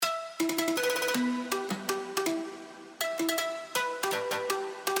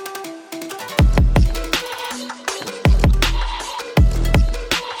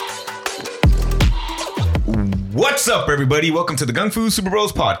What's up, everybody? Welcome to the Gung Fu Super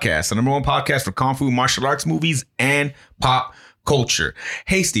Bros podcast, the number one podcast for Kung Fu, martial arts, movies, and pop culture.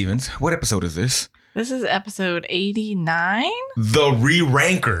 Hey, Stevens, what episode is this? This is episode 89. The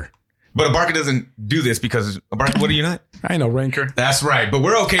Re-Ranker. But Abarca doesn't do this because, Abarca, what are you not? I ain't no ranker. That's right. But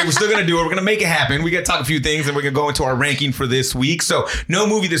we're okay. We're still going to do it. We're going to make it happen. We got to talk a few things and we're going to go into our ranking for this week. So no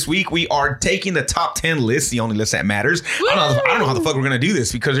movie this week. We are taking the top 10 list, the only list that matters. I don't know how the fuck we're going to do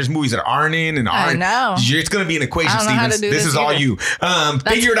this because there's movies that aren't in and aren't. I know. It's going to be an equation, Stevens. This is all you.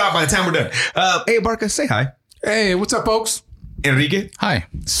 Figure it out by the time we're done. Hey, Abarca, say hi. Hey, what's up, folks? Enrique. Hi.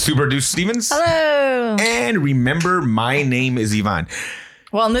 Super Deuce Stevens. Hello. And remember, my name is Ivan.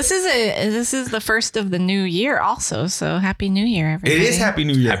 Well, and this is the first of the new year also. So happy New Year, everybody. It is Happy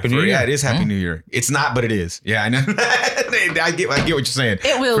New Year. Happy New Year. Yeah, it is Happy New Year. It's not, but it is. Yeah, I know. I get what you're saying.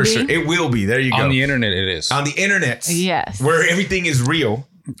 It will For be. sure. It will be. There you go. On the internet, it is. On the internet. Yes. Where everything is real.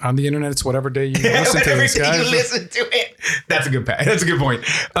 On the internet, it's whatever day you listen to this, Everything guys. you listen to it. That's a good point.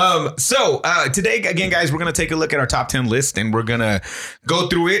 So today, again, guys, we're going to take a look at our top 10 list and we're going to go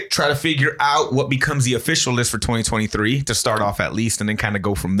through it, try to figure out what becomes the official list for 2023 to start off at least, and then kind of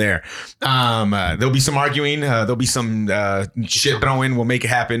go from there. There'll be some arguing. There'll be some shit throwing. We'll make it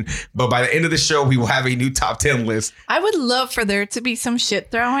happen. But by the end of the show, we will have a new top 10 list. I would love for there to be some shit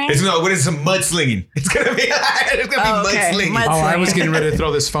throwing. What is some mudslinging? It's going to be mudslinging. Mudslinging. Oh, I was getting ready to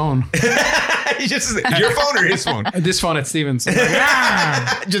throw this phone. Your phone or his phone? This phone at Stevens.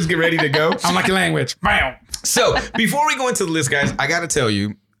 Just get ready to go. I like your language. Bam. So before we go into the list, guys, I got to tell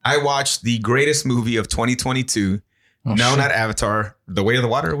you, I watched the greatest movie of 2022. No, not Avatar. The Way of the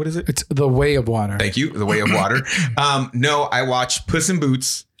Water. What is it? It's The Way of Water. Thank you. The Way of Water. No, I watched Puss in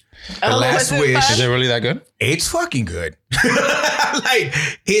Boots. The Last was it Wish. fun? Is it really that good? It's fucking good. Like,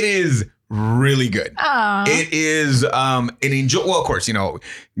 it is really good. Aw. It is an enjoy. Well, of course, you know,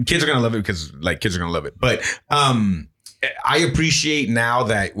 kids are gonna love it because kids are gonna love it. But I appreciate now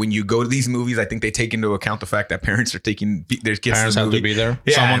that when you go to these movies, I think they take into account the fact that parents are taking their kids. Parents to the have movie. to be there.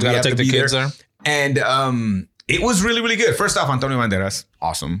 Yeah, Someone's we got have to take the be kids there. And it was really, really good. First off, Antonio Banderas,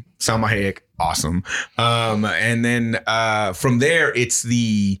 awesome. Salma Hayek, awesome. And then from there, it's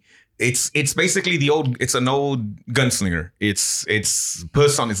basically it's an old gunslinger. It's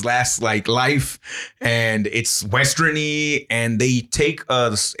Puss on his last life, and it's westerny, and they take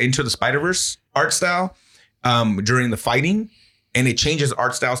Into the Spider-Verse art style during the fighting, and it changes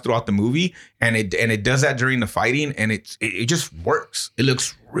art styles throughout the movie, and it does that during the fighting, and it just works. It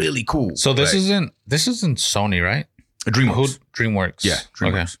looks really cool. So this Like, isn't Sony, right? DreamWorks. DreamWorks. Yeah,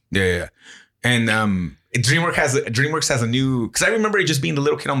 DreamWorks. Okay. Yeah. And DreamWorks has a new, because I remember it just being the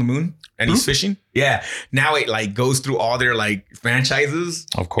little kid on the moon and he's fishing. Yeah. Now it like goes through all their like franchises.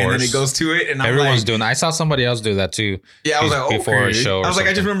 Of course. And then it goes to it. And Everyone's doing. I saw somebody else do that too. Yeah, I was like, before okay. a show. I was like,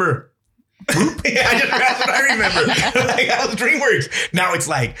 I just remember. That's what I remember. Like, that was DreamWorks. Now it's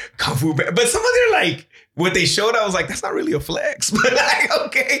like Kung Fu. But some of their like what they showed, I was like, that's not really a flex. But like,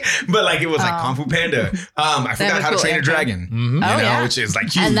 okay. But like it was like Kung Fu Panda. I forgot How to Train a Dragon. Mm-hmm. You know, yeah. which is like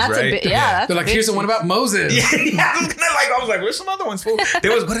huge, And that's right? a bit, yeah. They're like, here's the one about Moses. Yeah, I was like, where's some other ones? Fool?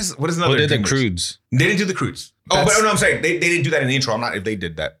 There was what is another? Who did the DreamWorks? Croods? They didn't do the Croods. Oh, but no, I'm saying they didn't do that in the intro. I'm not if they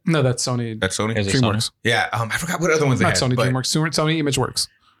did that. No, that's Sony. That's Sony. Is it DreamWorks. Yeah, I forgot what other ones they Not had. Sony but, DreamWorks. Sony ImageWorks.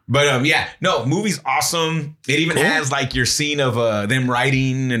 But yeah, no, movie's awesome. It even has like your scene of them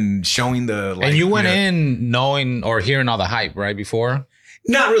writing and showing the. Like, And you went in knowing or hearing all the hype right before?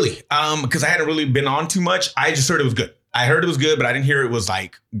 Not really, because I hadn't really been on too much. I just heard it was good. I heard it was good, but I didn't hear it was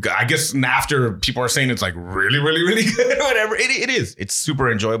like. I guess after people are saying it's like really, really, really good or whatever, it is. It's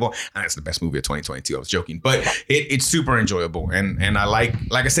super enjoyable, and it's the best movie of 2022. I was joking, but it's super enjoyable, and I like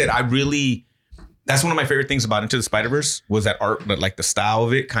I said, I really. That's one of my favorite things about Into the Spider-Verse was that art, but like the style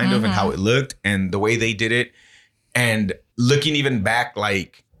of it kind of and how it looked and the way they did it. And looking even back,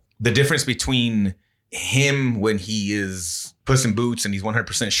 like the difference between him when he is Puss in Boots and he's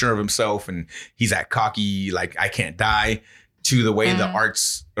 100% sure of himself and he's that cocky, like I can't die, to the way the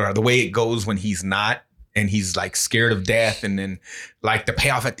arts or the way it goes when he's not and he's like scared of death. And then like the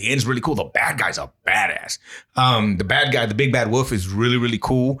payoff at the end is really cool. The bad guy's a badass. The bad guy, the big bad wolf is really, really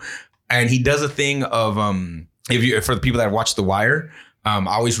cool. And he does a thing of for the people that watch The Wire, I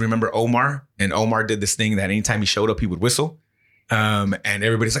always remember Omar. And Omar did this thing that anytime he showed up, he would whistle. And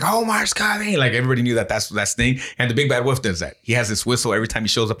everybody's like, Omar's coming. Like everybody knew that's the thing. And the Big Bad Wolf does that. He has this whistle every time he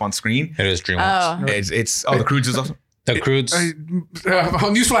shows up on screen. It is DreamWorks. Oh. It's the Croods is also The Croods.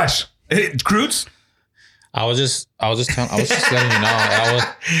 Newsflash. Croods, I was just letting you know.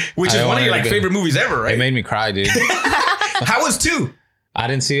 which is one of your like favorite movies ever, right? It made me cry, dude. How was 2? I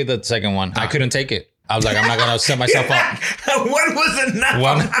didn't see the second one. I couldn't take it. I was like, I'm not gonna set myself up. One was enough.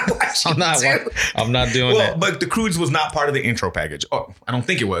 One. I'm not watching. I'm not doing Well, that. but the Croods was not part of the intro package. Oh, I don't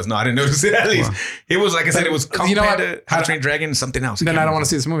think it was. No, I didn't notice it. At least it was like I said. It was Kung You know what? Panda, How to Train Dragon, and something else. Then I don't want to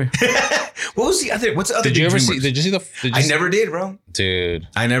see this movie. What was the other? What's the other? Did you big ever see? DreamWorks? Did you see the? Did you I see- never did, bro. Dude.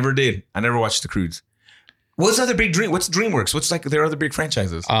 I never did. I never watched the Croods. What's the other big dream? What's DreamWorks? What's like their other big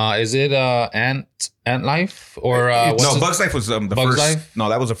franchises? Is it Ant Life or what's No, it- Bugs Life was the Bugs first. Life? No,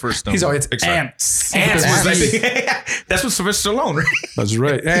 that was the first. He's always Pixar. ants. Ants was Ants. like, that's what Sylvester Stallone, right? That's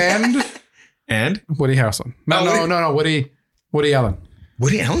right. And And Woody Harrelson. Oh, No. Woody Allen.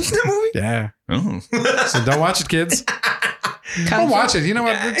 Woody Allen's in that movie. Yeah. Oh. So don't watch it, kids. Kung Don't Fu, watch it. You know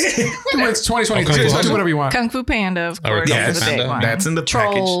what? It's 2023. Okay. Just do whatever you want. Kung Fu Panda, of Oh, course. yeah, is the big Panda. one. That's in the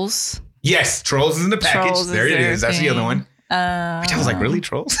package. Trolls. Yes, Trolls is in the package. Trolls is There it their is. That's the other thing. one. Which I was like, really,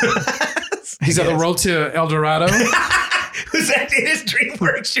 Trolls? He's on the road to El Dorado. Was that it is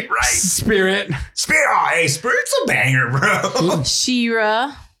DreamWorks? You're right. Spirit. Spirit. Oh, hey, Spirit's a banger, bro.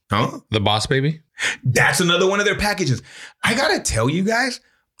 She-Ra. Huh? The Boss Baby? That's another one of their packages. I gotta tell you guys,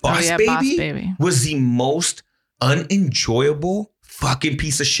 Boss, yeah, Baby, Boss Baby. was the most unenjoyable fucking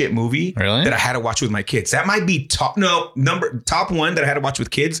piece of shit movie Really? that I had to watch with my kids. That might be top one that I had to watch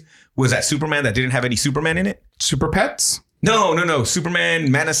with kids was that Superman that didn't have any Superman in it. Super Pets. No.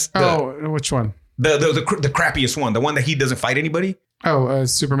 Superman, Which one? the crappiest one, the one that he doesn't fight anybody.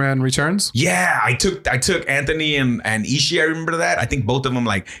 Superman Returns. Yeah, I took Anthony and Ishii. I remember that. I think both of them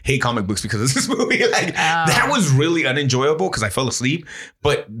like hate comic books because of this movie. Like that was really unenjoyable because I fell asleep.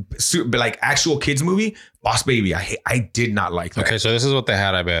 But like actual kids movie, Boss Baby, I did not like that. Okay, so this is what they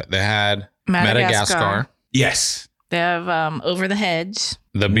had, I bet. They had Madagascar. Madagascar, Yes. They have Over the Hedge.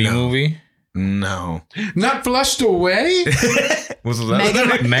 the B movie, No. Not flushed away. Was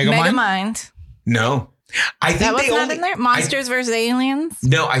that? Megamind. Megamind. No. I think That was they not only, in there? Monsters vs. Aliens?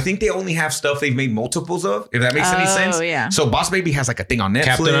 No, I think they only have stuff they've made multiples of, if that makes any Oh, sense. yeah. So Boss Baby has like a thing on Netflix.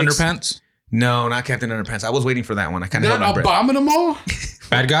 Captain Underpants, No, not Captain Underpants. I was waiting for that one. I kind of held my Not breath. Abominable.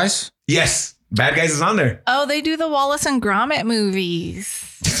 Bad Guys. Yes. Bad Guys is on there. Oh, they do the Wallace and Gromit movies.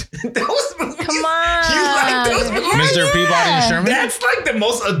 Those movies. Come on. You like those movies? Hell Mr. Peabody and Sherman. That's like the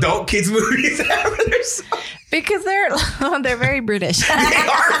most adult kids movies ever. They're so, Because they're very British. they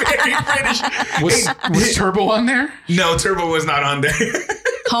are very British. Was Turbo on there? No, Turbo was not on there.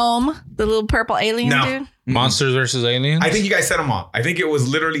 Home, the little purple alien No. dude. Monsters vs. Aliens. I think you guys said them all. I think it was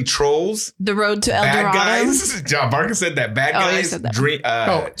literally Trolls, The Road to El Bad Dorado. Guys. John Barker said that. Bad Oh, you Guys. said that.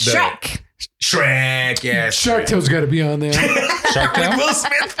 Shrek. Shrek, yes. Shark Tale's got to be on there. Shark With Tale. Will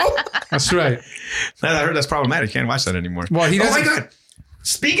Smith. That's right. I heard that's problematic. Can't watch that anymore. Well, he Oh my doesn't. God.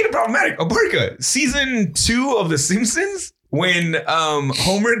 Speaking of problematic, Barca, season 2 of The Simpsons, when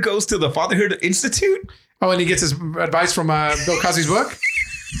Homer goes to the Fatherhood Institute, Oh, and he gets his advice from Bill Cosby's book.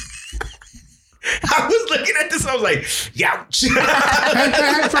 I was looking at this. I was like, "Youch!"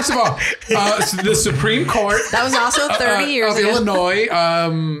 Hey, first of all, the Supreme Court That was also 30 years of ago. Illinois,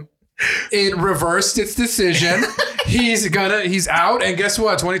 it reversed its decision. He's out, and guess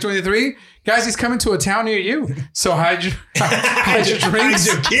what? 2023, guys, he's coming to a town near you. So hide your drinks.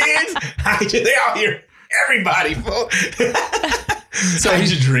 Hide your kids. They out here. Everybody, folks. So Hide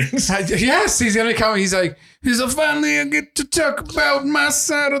your drinks. Yes, he's gonna come. He's like, finally I get to talk about my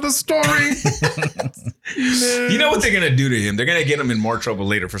side of the story. You know what they're gonna do to him? They're gonna get him in more trouble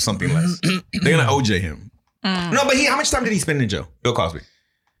later for something less. They're gonna OJ him. No, but how much time did he spend in jail? Bill Cosby.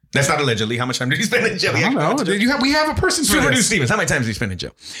 That's not allegedly. How much time did he spend in jail? I don't know. We have a person for Super Dude this. Stevens. How many times did he spend in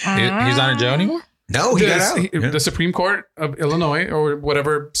jail? He's not in jail anymore. No, he got out. The Supreme Court of Illinois, or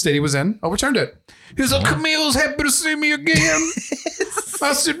whatever state he was in, overturned it. He's like, Camille's happy to see me again.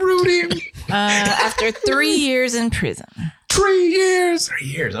 I said, Rudy, After 3 years in prison. 3 years. 3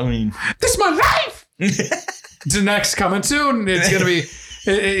 years. I mean, This is my life. The next coming soon. It's gonna be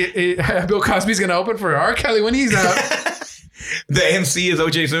Bill Cosby's gonna open for R. Kelly when he's out. the MC is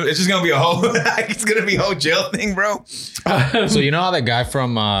OJ Simpson. It's just gonna be a whole. It's gonna be a whole jail thing, bro. So you know how that guy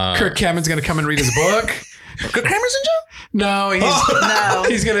from Kirk Cameron's gonna come and read his book. Kirk Cameron's in jail. No, No.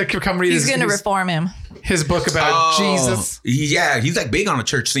 he's gonna come read He's going to reform him. his book about Jesus. Yeah, he's like big on the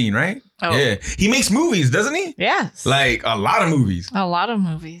church scene, right? Oh. Yeah, he makes movies, doesn't he? Yes. Like a lot of movies. A lot of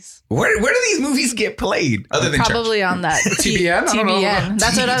movies. Where do these movies get played other than church? Probably on that TBN? I don't know. TBN.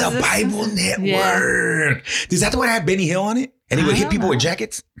 That's what I was The Bible Network. Yeah. Is that the one that had Benny Hill on it? And he would I hit don't people know. with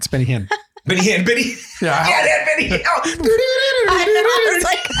jackets? It's Benny Hinn. Benny Hill. Benny. Yeah. Yeah, that Benny Hill. I was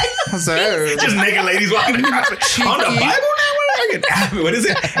like, So, Just naked ladies walking across the, on the Bible Network. What is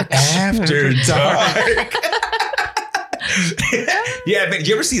it? After Dark. Yeah, did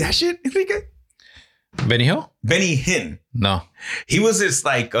you ever see that shit, Enrique? Benny Hill? Benny Hinn. No. He was this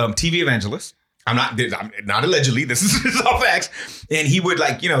like TV evangelist. I'm not allegedly. This is all facts. And he would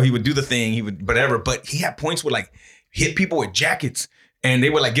like, he would do the thing. He would whatever. But he had points where like hit people with jackets, and they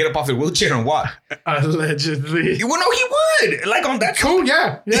would like get up off their wheelchair and walk. Allegedly. Well, no, he would like on that. Cool.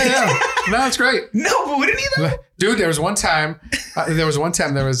 Yeah. No, that's great. No, but wouldn't he though? Dude, there was one time there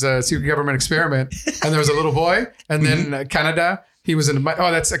was a secret government experiment, and there was a little boy, and then Canada, he was in.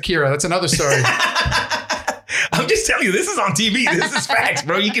 That's Akira. That's another story. I'm just telling you, this is on TV. This is facts,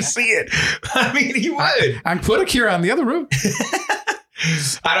 bro. You can see it. I mean, he would. I put Akira on the other room.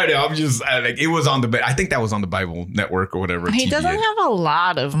 I don't know. I'm just like, it was on I think that was on the Bible Network or whatever. He TV doesn't have a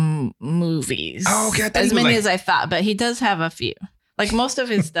lot of movies. Oh, okay. As many as I thought, but he does have a few. Like most of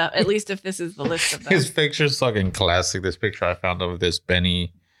his stuff, at least if this is the list of them. His picture's fucking classic. This picture I found of this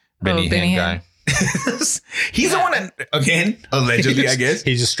Benny Benny Hinn guy. He's the one that, again, allegedly, I guess.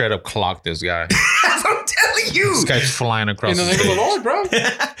 He just straight up clocked this guy. That's what I'm telling you. This guy's flying across In the name of the Lord, bro.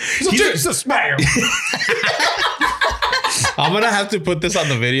 He's Jesus, man. I'm gonna have to put this on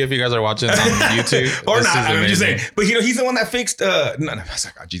the video if you guys are watching it on YouTube. Or This not. is I'm just amazing. saying. But he's the one that fixed. No,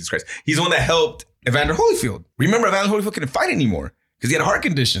 Jesus Christ. He's the one that helped Evander Holyfield. Remember, Evander Holyfield couldn't fight anymore because he had a heart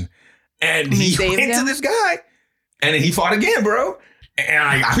condition, and he saved went to him? this guy, and then he fought again, bro. And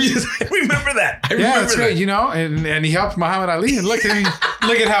I remember that. I remember That's that. right. And he helped Muhammad Ali, and look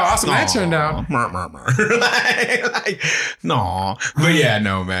at how awesome that turned out. No, but yeah,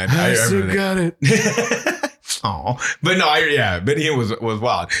 no, man. I still remember got it. that. Oh, but no, Benny Hinn was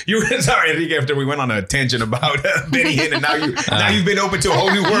wild. You were sorry, Enrique, after we went on a tangent about Benny Hinn, and now you've been open to a whole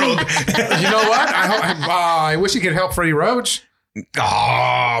new world. You know what? I wish he could help Freddie Roach.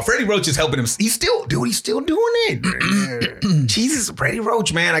 Oh, Freddie Roach is helping him. He's still doing it. Jesus, Freddie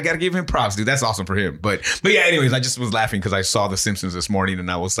Roach, man. I got to give him props, dude. That's awesome for him. But yeah, anyways, I just was laughing because I saw The Simpsons this morning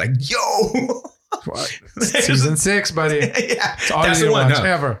and I was like, yo. Season 6, buddy. Yeah, It's all that's you the one. watch Huh?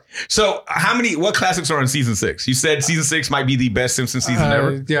 ever. So what classics are on season 6? You said season 6 might be the best Simpsons season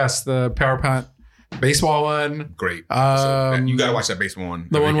ever. Yes, the Power Plant baseball one. Great. You you got to watch that baseball one.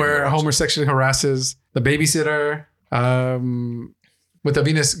 The one where Homer. Homer sexually harasses the babysitter. With the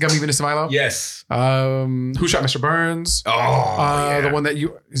Gummy Venus de Milo. Yes. Who Shot Mr. Burns? Oh, yeah. The one that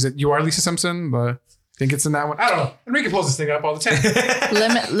you are Lisa Simpson? I think it's in that one. I don't know. Enrique pulls this thing up all the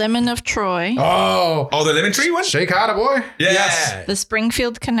time. Lemon of Troy. Oh, the Lemon Tree one? Shake Harder, boy. Yeah. Yes. The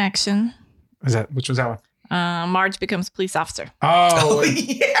Springfield Connection. Which one's that one? Marge becomes police officer. Oh,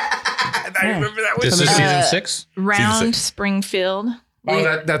 Yeah. I remember that one. This is season 6. Round 6. Springfield.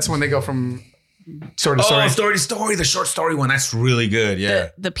 that's when they go from story to story. Story to Story, the short story one. That's really good. Yeah.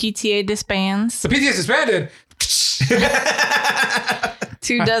 The PTA disbands. The PTA disbanded.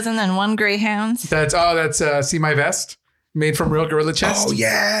 24 Greyhounds. That's See My Vest, made from real gorilla chest. Oh,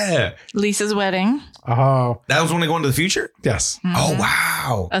 yeah. Lisa's Wedding. Oh, That was when they go into the future? yes. Oh,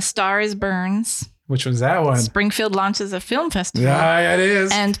 wow. A Star is Burns. Which one's that one? Springfield launches a film festival. Yeah, it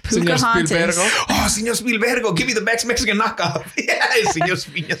is. And Señor Pocahontas. Spielbergo. Oh, Señor Spielbergo. Give me the Mexican knockoff. Yeah, Señor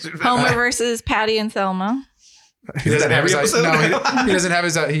Spielbergo. Homer versus Patty and Thelma. He doesn't have his. every No, episode? he doesn't have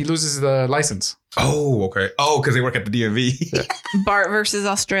his. He loses the license. Oh, okay. Oh, because they work at the DMV. Bart versus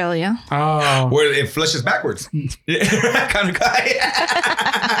Australia. Oh, Where it flushes backwards. Yeah, kind of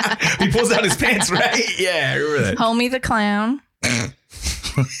guy. He pulls down his pants, right? Yeah, I remember that. Homie the Clown.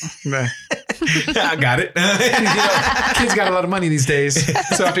 man. I got it. Kids got a lot of money these days.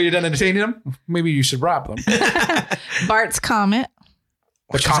 So after you're done entertaining them, maybe you should rob them. Bart's Comet.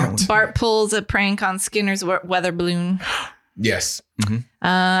 The comment. Bart pulls a prank on Skinner's weather balloon. Yes. Mhm.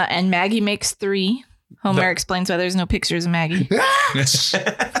 And Maggie makes 3. Homer explains why there's no pictures of Maggie.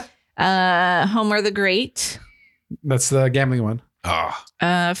 Homer the Great. That's the gambling one.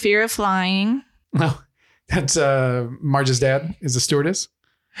 Oh. Fear of Flying. No, that's Marge's dad is a stewardess.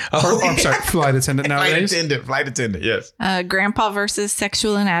 Oh, I'm sorry, flight attendant nowadays. Flight attendant, yes. Grandpa versus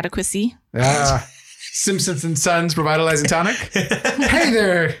Sexual Inadequacy. Simpsons and Sons Revitalizing Tonic. Hey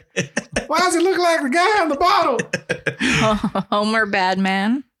there. Why does it look like the guy on the bottle? Homer Bad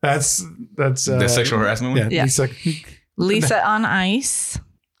Man. That's The sexual harassment one? Yeah, Yeah. Lisa on Ice.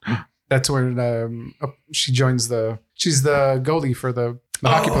 that's where she joins she's the goalie for the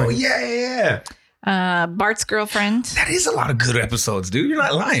hockey Oh, player. yeah. Bart's Girlfriend. That is a lot of good episodes, dude. You're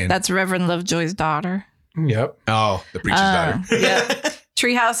not lying. That's Reverend Lovejoy's daughter. Yep. Oh, the preacher's daughter. Yeah.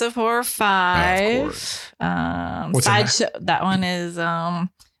 Treehouse of Horror 5. What's in that? Sideshow. That one is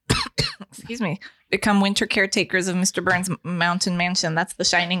excuse me. Become winter caretakers of Mr. Burns' mountain mansion. That's the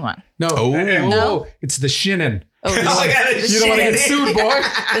Shining one. No. Oh. No. It's the Shinnin. Oh, Oh, I got it. You don't want to get sued, boy.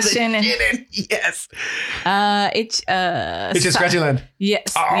 the Shannon. Yes. It's just Scratchyland.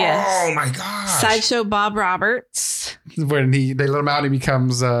 Yes. Oh Yes. my gosh. Sideshow Bob Roberts, When they let him out, he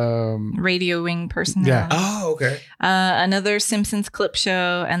becomes radio wing personality. Yeah. Oh, okay. Another Simpsons clip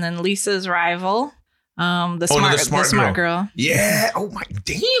show, and then Lisa's rival, the another smart girl. Yeah. Oh my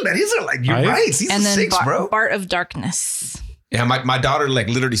damn. That is like you're Right? right. Season And then 6, bro. Bart of Darkness. Yeah, my daughter like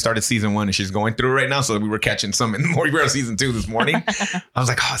literally started season 1 and she's going through it right now. So we were catching some in the morning. We were on season 2 this morning. I was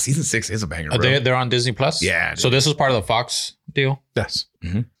like, oh, season 6 is a banger, bro. They're on Disney Plus. Yeah, So this is part of the Fox deal. Yes.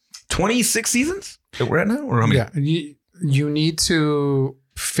 26 seasons that we're at now? Or how many? Yeah. You need to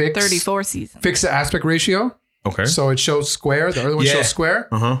fix 34 seasons. fix the aspect ratio Okay. so it shows square. The other one Yeah. shows square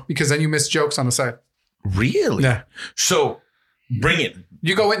Uh-huh. because then you miss jokes on the side. Really? Yeah. So bring it.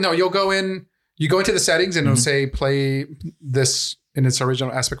 You go in. No, you'll go in. You go into the settings and it'll say play this in its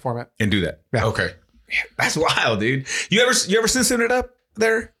original aspect format. And do that. Yeah. Okay. That's wild, dude. You ever censored it up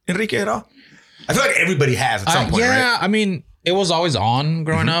there, Enrique, at all? I feel like everybody has at some point, yeah, right? I mean, it was always on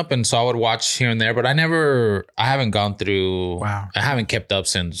growing up, and so I would watch here and there, but I haven't gone through. Wow. I haven't kept up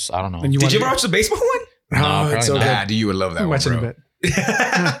since, I don't know. And Did you ever watch the baseball one? No, Oh, it's so probably good. not. Ah, dude, you would love that I'm one, watching bro. a bit.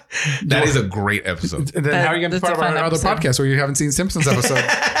 That is a great episode. And then how are you going to be That's part a of fun our other episode. podcast where you haven't seen Simpsons episode?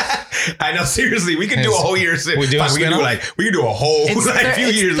 I know, seriously, we could do a whole year. We do a we could do spin-off? we could do a whole It's, like few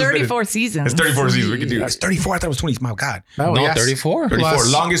it's years. 34 seasons. It's 34 seasons. We could do. It's 34. I thought it was 20. My God, No, No, yes. 34. 34.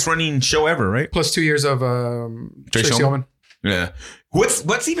 Plus- Longest running show ever, right? Plus 2 years of Tracy Ullman? Ullman. Yeah.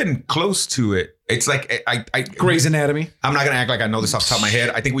 What's even close to it? It's like I Grey's Anatomy. I'm not gonna act like I know this off the top of my head.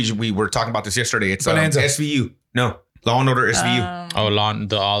 I think we were talking about this yesterday. It's Bonanza. SVU. No, Law and Order SVU. Oh, all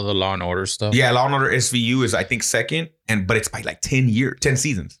the Law and Order stuff. Yeah, Law and Order SVU is I think second, but it's by like 10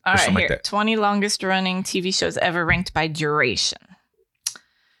 seasons All or right, something here. like that. 20 longest running TV shows ever ranked by duration.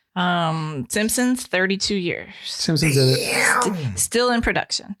 Simpsons, 32 years. Simpsons did it. Still in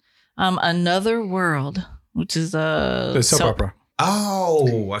production. Another World, which is a The soap opera.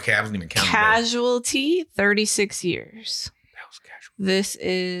 Oh, okay. I wasn't even counting. that. Casualty, 36 years. That was casual. This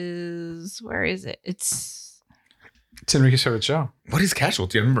is, where is it? It's, It's Enrique's favorite show. What is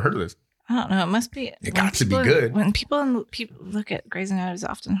Casualty? I've never heard of this. I don't know. It must be. It got to be when good. When people look at Grey's Anatomy, it's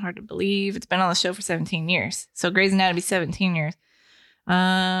often hard to believe. It's been on the show for 17 years. So Grey's Anatomy, 17 years.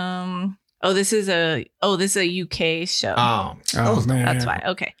 This is a UK show. Oh, man. That's why.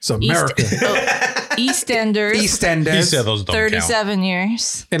 Okay. It's America. EastEnders, EastEnders. He said those don't count. 37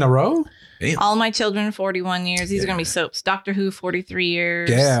 years. In a row? All My Children, 41 years. These are going to be soaps. Doctor Who, 43 years.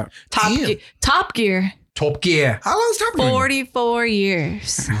 Yeah. Top Gear, Top Gear. How long is Top Gear? 44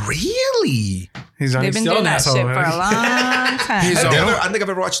 years. Really? He's They've been still doing an that asshole. shit for a long time. He's I a- don't think I've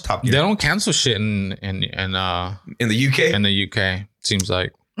ever watched Top They Gear don't cancel shit in in the UK. the UK. Seems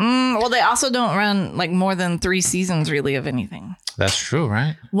like Well, they also don't run like more than 3 seasons really of anything. that's true,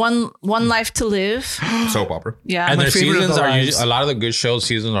 right? One Life to Live. Soap opera. Yeah. And My their favorite of seasons the are lines. usually, a lot of the good shows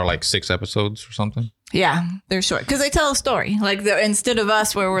seasons are like 6 episodes or something. Yeah, they're short because they tell a story. Like instead of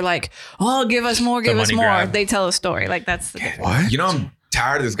us, where we're like, "Oh, give us more, give us money more," grab. they tell a story. Like that's the difference. What? You know, I'm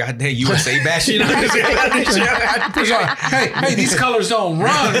tired of this goddamn USA bashing. hey, these colors don't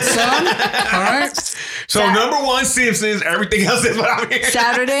run, son. All right. So number 1, Simpsons. Everything else is what I'm hearing.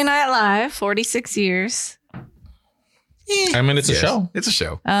 Saturday Night Live, 46 years. I mean, it's a show. It's a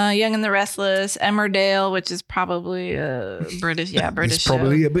show. Young and the Restless, Emmerdale, which is probably a British, British show.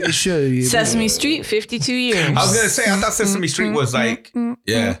 a bit show. Sesame Street, 52 years. I was gonna say I thought Sesame Street was like,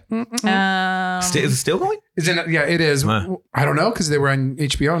 yeah. Is it still going? Isn't it? Yeah, it is. Huh. I don't know because they were on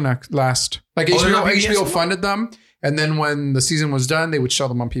HBO last. Like Oh, they're HBO, on PBS? HBO funded them, and then when the season was done, they would show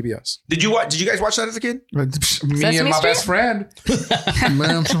them on PBS. Did you guys watch that as a kid? Me and Sesame my Street? best friend.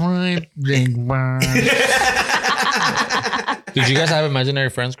 Did you guys have imaginary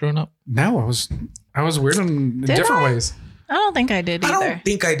friends growing up? No, I was weird in Did different I? ways. I don't think I did I either. don't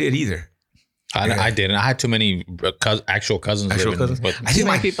think I did either. I didn't. I had too many actual cousins Actual living cousins? with I me. think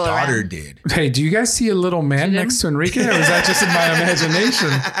many my people daughter around. did. Hey, do you guys see a little man You next to Enrique, or is that just in my imagination?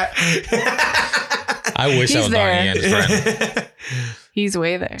 I wish I He's was there. Donnie Yen's friend. He's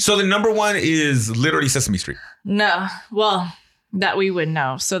way there. So the number 1 is literally Sesame Street. No, well, that we would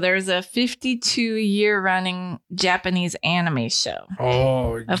know. So there's a 52-year running Japanese anime show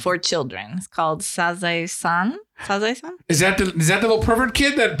Oh, for children. It's called Sazae-san. Sazae-san? is that the little pervert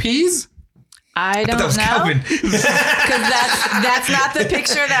kid that pees? I don't That was know. Calvin. Because that's not the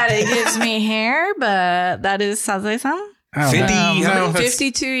picture that it gives me here, but that is Sazae-san. Oh, 50 no, how many? that's-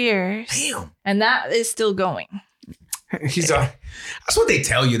 52 years. Damn. And that is still going. He's That's what they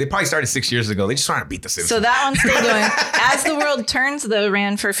tell you. They probably started 6 years ago. They just trying to beat the Simpsons. So that one's still going. As the World Turns, though,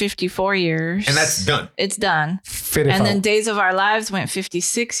 ran for 54 years. and that's done. It's done. fit it And then out. Days of Our Lives went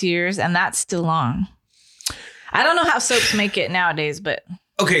 56 years, and that's still on. I don't know how soaps make it nowadays, but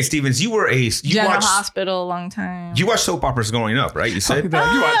Okay, Stevens, you General watched Hospital a long time. you watched soap operas growing up, right? You said you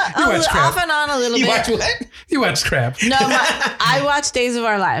watch crap. Off and on a little you bit. watched what? You watch crap. No, I watched Days of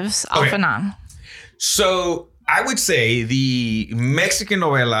Our Lives off Okay. and on. So I would say the Mexican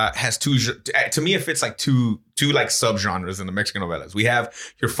novela has two. To me, it fits like two like subgenres in the Mexican novelas. We have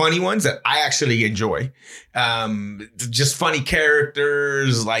your funny ones that I actually enjoy, just funny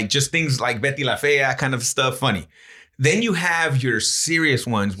characters, like just things like Betty La Fea kind of stuff, funny. Then you have your serious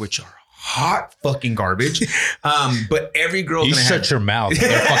ones, which are hot fucking garbage. But every girl's You gonna shut have your mouth.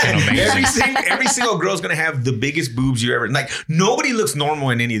 They're fucking amazing. every single girl's gonna have the biggest boobs you ever like. Nobody looks normal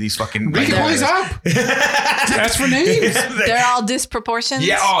in any of these fucking. We can always up. That's for names. They're all disproportions.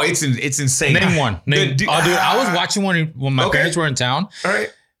 Yeah. Oh, it's insane. Name one. Name, dude, dude, I was watching one when my Okay. parents were in town. All right.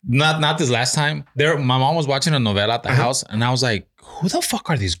 Not this last time. My mom was watching a novela at the house, and I was like, "Who the fuck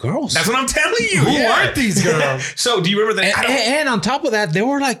are these girls?" That's what I'm telling you. Who aren't these girls? So, do you remember that? And on top of that, they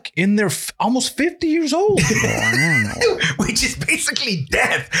were like in their almost 50 years old. Which is basically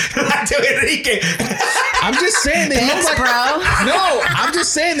death. To Enrique. I'm just saying they Thanks, look like. bro. No, I'm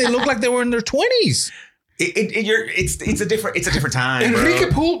just saying they look like they were in their 20s. It's a different time. Enrique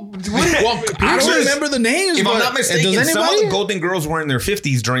Bro. Pool. Well, I don't remember the names. If but I'm not mistaken, does some of anybody? the Golden Girls were in their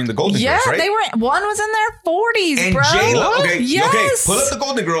 50s during the Golden Yeah, Girls, right? they were. One was in their 40s, And bro. J-Lo. Okay, Yes. okay. Pull up the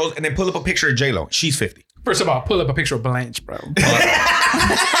Golden Girls and then pull up a picture of J-Lo. She's 50. First of all, pull up a picture of Blanche, bro.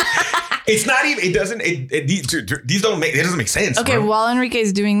 It's not even. It doesn't. These don't make. It doesn't make sense. Okay, bro. while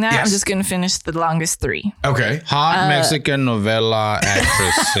Enrique's doing that, Yes. I'm just going to finish the longest three. Okay. Hot Mexican novela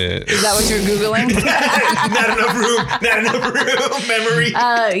actresses. Is that what you're Googling? Not enough room. Memory.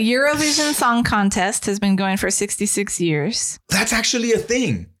 Eurovision Song Contest has been going for 66 years. That's actually a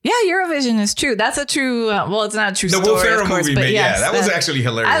thing. Yeah, Eurovision is true. That's a true, well, it's not a true The story, Will Ferrell of course, movie, but man. yes, Yeah, that was actually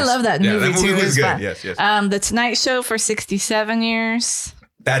hilarious. I love that Yeah, movie, that movie too. was It's good. fun. Yes, yes. The Tonight Show for 67 years.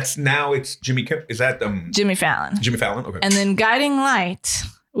 That's now it's Jimmy Kimmel. Is that Jimmy Fallon. Jimmy Fallon? Okay. And then Guiding Light,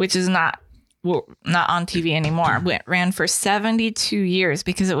 which is not on TV anymore, ran for 72 years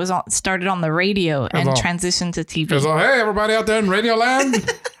because it was started on the radio and all. transitioned to TV. So, hey, everybody out there in Radio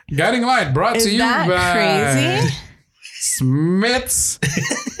Land, Guiding Light brought Is to you that by crazy? Smith's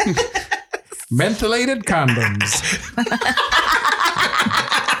Mentholated Condoms.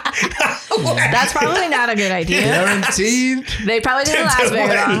 That's probably not a good idea. Guaranteed. They probably didn't last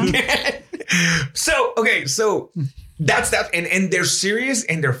very long. So that's that, and they're serious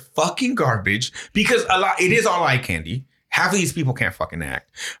and they're fucking garbage because it is all eye candy. Half of these people can't fucking act.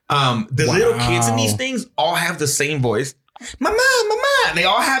 The little kids in these things all have the same voice. Mama. They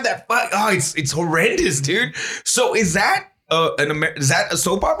all have that. It's horrendous, dude. So is that is that a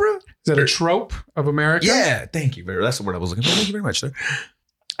soap opera? Is that a trope of America? Yeah, thank you. That's the word I was looking for. Thank you very much, sir.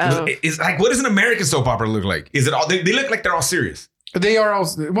 Oh. Is like, what does an American soap opera look like? Is it all? They look like they're all serious. They are all.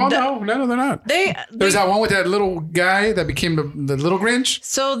 Well, no, they're not. There's that one with that little guy that became the little Grinch.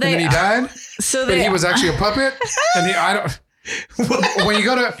 So And then they he died. so But they he was actually a puppet. And I don't. When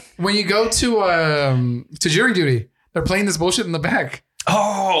you go to jury duty, they're playing this bullshit in the back.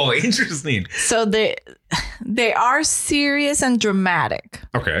 Oh, interesting. so they are serious and dramatic,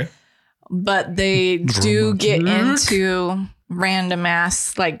 Okay. but they do get into random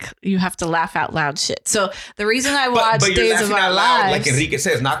ass, like you have to laugh out loud shit. So the reason I watch But you're Days laughing of Our out loud, Lives, like Enrique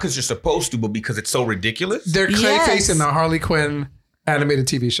says, not because you're supposed to, but because it's so ridiculous. They're Clayface Yes. in the Harley Quinn animated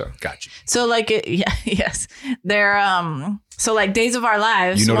TV show. Got you. so like yes, they're so like Days of Our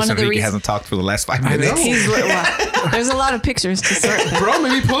Lives. You notice one of the Enrique reasons hasn't talked for the last 5 I minutes. know. there's a lot of pictures to sort. Bro,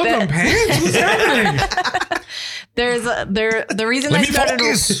 maybe pull up them pants. What's happening? The reason Let I me started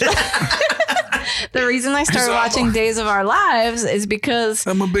focus. the reason I started watching Days of Our Lives is because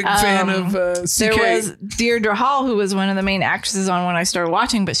I'm a big fan of CK. there was Deirdre Hall, who was one of the main actresses on when I started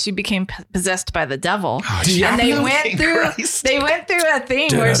watching, but she became possessed by the devil. And they went through a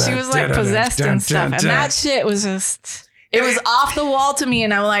thing where she was like possessed and stuff. And that shit was just, it was off the wall to me.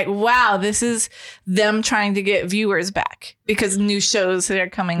 And I'm like, wow, this is them trying to get viewers back because new shows that are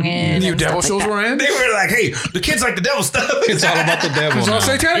coming in. New and devil stuff like shows that. were in. They were like, hey, the kids like the devil stuff. It's all about the devil. It's all now.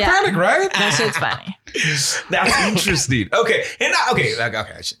 satanic Yeah. panic, right? That shit's funny. That's interesting. Okay. And okay.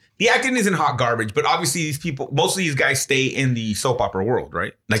 The acting isn't hot garbage, but obviously these people, most of these guys stay in the soap opera world,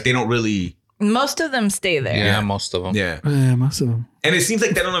 right? Like they don't really. Most of them stay there. Yeah, most of them. Yeah. Yeah, most of them. And it seems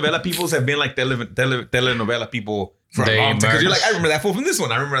like telenovela peoples have been like telenovela people For They a long time. Because you're merge. like, I remember that fool from this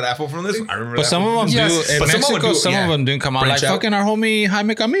one. I remember that fool from this one. I remember But that some fool of from them this do. In But some of them Mexico, do, some yeah. of them do come out. Branch Like out. fucking our homie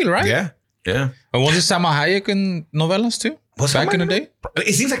Jaime Camil, right? Yeah. Yeah. And wasn't Salma Hayek in novellas too? Back in the day?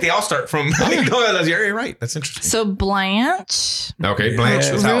 It seems like they all start from novellas. You're right. That's interesting. So Blanche, Okay,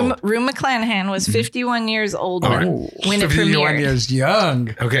 Blanche was how old? Rue McClanahan was 51 years old All right. when it 51 premiered. years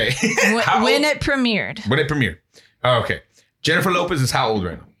young. Okay. How When old? it premiered. When it premiered. Oh, okay. Jennifer Lopez is how old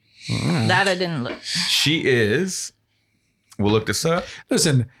right now? That I didn't look. She is, we'll look this up,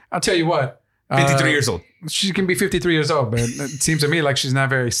 Listen, I'll tell you what. 53 years old. She can be 53 years old, but it seems to me like she's not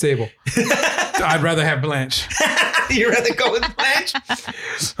very stable. I'd rather have Blanche. You'd rather go with Blanche?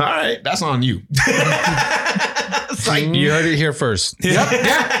 All right. That's on you. It's like, You heard it here first. Yep.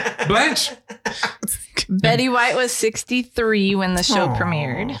 Yeah. Blanche. Betty White was 63 when the show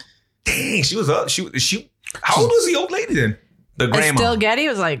premiered. dang, she was up. She, how old was the old lady then? The grandma. Estelle Getty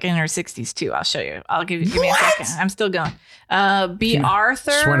was like in her 60s too. I'll show you. Give me a What? second. I'm still going. B. Just wearing a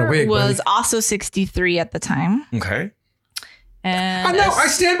Arthur wig, was buddy. also 63 at the time. Okay. And I know. I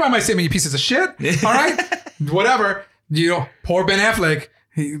stand by my statement, you pieces of shit. All right. Whatever. You know, poor Ben Affleck.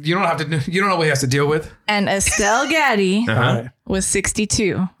 You don't have to. You don't know what he has to deal with. and Estelle Getty Uh-huh. All right. was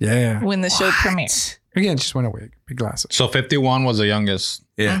 62 Yeah. when the show premiered. Again, just wearing a wig, big glasses. So 51 was the youngest.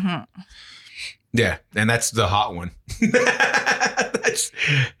 Yeah. Mm-hmm. Yeah. And that's the hot one.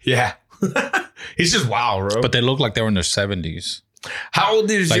 Yeah. He's just wild, bro. But they look like they were in their 70s. How old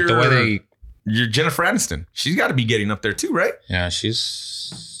is Like the way they, your Jennifer Aniston? She's got to be getting up there too, right? yeah,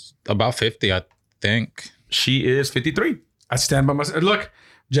 she's about 50, I think. She is 53. I stand by myself. Look,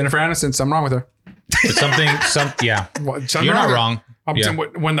 Jennifer Aniston, something wrong with her. But yeah. Something You're not with her. wrong. I'm Yeah. saying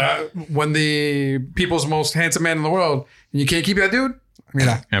when the people's most handsome man in the world, and you can't keep that dude. I mean,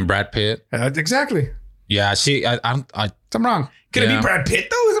 And Brad Pitt. exactly. Yeah, Something wrong. Could it Yeah. be Brad Pitt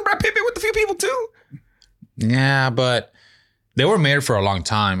though? Isn't Brad Pitt been with a few people too? yeah, but they were married for a long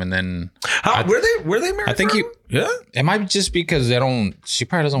time. And then How were they married? I think for- he- Yeah. it might be just because she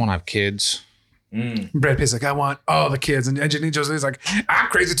probably doesn't want to have kids. Brad Pitt's like, I want all the kids, and Angelina Jolie's like, I'm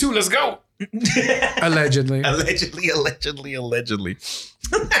crazy too. Let's go. Allegedly, Allegedly.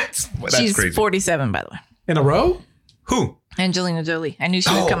 that's She's crazy. 47, by the way. in a row. Who? Angelina Jolie. I knew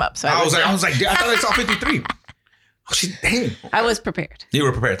she would come up, so I was like, I thought I saw 53. Oh, dang. I was prepared. You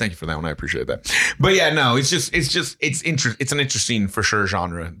were prepared. Thank you for that one. I appreciate that. But yeah, no, it's an interesting for sure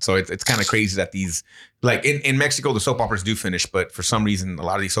genre. So it's kind of crazy that these, like in Mexico, the soap operas do finish, but for some reason, a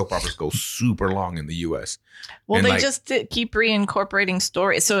lot of these soap operas go super long in the US. Well, And they like- just keep reincorporating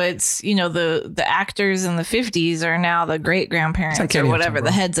stories. So it's, the actors in the 50s are now the great grandparents It's uncanny or whatever, X-Men, the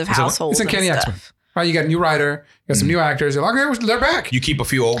bro. heads of Is it- households. It's Uncanny and X-Men. stuff. Right, you got a new writer, you got some new actors. You're like, okay, they're back. You keep a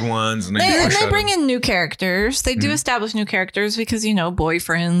few old ones and then you And push they that bring in. in new characters. They do establish new characters because,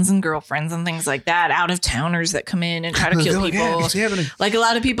 boyfriends and girlfriends and things like that, out of towners that come in and try to kill people. Like a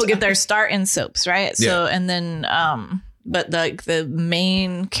lot of people get their start in soaps, right? So, and then, but the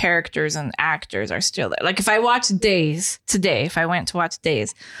main characters and actors are still there. Like if I watch Days today, if I went to watch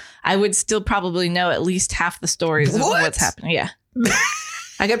Days, I would still probably know at least half the stories of What? what's happening. Yeah.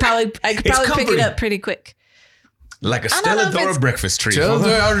 I could probably pick it comforting. up pretty quick. Like a I don't know if Stella Dora it's- breakfast tree. I don't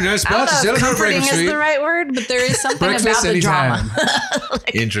know if comforting is the right word, but there is something Breakfast about the anytime. drama.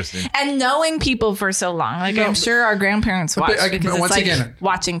 Interesting. And knowing people for so long. Like I'm sure our grandparents watched but because it's once like again-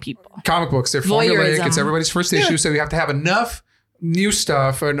 watching people. Comic books, they're formulaic. Voyeurism. It's everybody's first issue, so you have to have enough new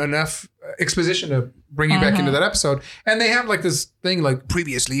stuff and enough exposition to bring you back into that episode. And they have like this thing like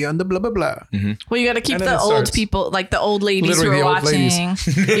previously on the blah, blah, blah. Well, you got to keep And then the it old starts. people, like the old ladies Literally who the are old ladies.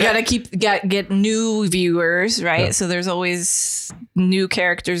 watching. You got to get new viewers, right? Yeah. So there's always new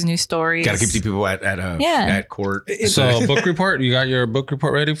characters, new stories. Got to keep the people at court. So book report, you got your book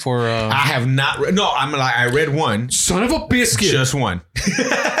report ready for I have not read. No, I read one. Son of a biscuit. Just one.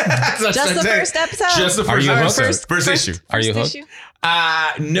 Just the first episode. Just the Are first you episode. hooked? First issue. Are you First hooked? issue.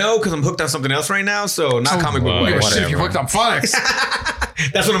 No, because I'm hooked on something else right now. So not comic book. well, Yeah, wise. shit, you hooked on phonics.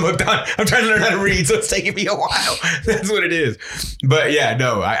 That's what I'm hooked on. I'm trying to learn how to read, so it's taking me a while. That's what it is. But yeah,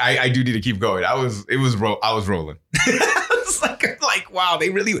 no, I do need to keep going. I was rolling. It's like wow, they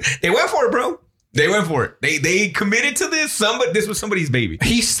went for it, bro. They went for it. They committed to this. This was somebody's baby.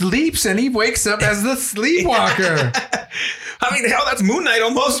 He sleeps and he wakes up as the sleepwalker. I mean, hell, that's Moon Knight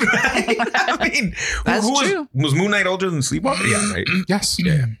almost, right? I mean, That's who true. was Moon Knight older than Sleepwalker? Yeah, right. Yes.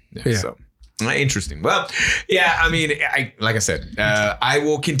 Yeah. Yeah. So Interesting. Well, yeah, I mean, like I said, I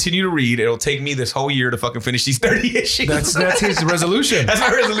will continue to read. It'll take me this whole year to fucking finish these 30 issues. That's his resolution. That's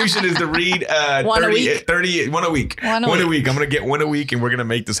my resolution is to read 1 a week. One a week. I'm going to get 1 a week and we're going to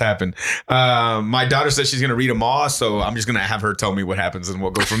make this happen. My daughter says she's going to read them all. So I'm just going to have her tell me what happens and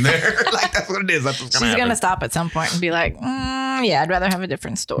we'll go from there. Like, that's what it is. That's what's going to happen. She's going to stop at some point and be like, yeah, I'd rather have a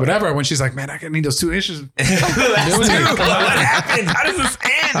different story. Whatever. When she's like, man, I need those 2 issues. What happens? How does this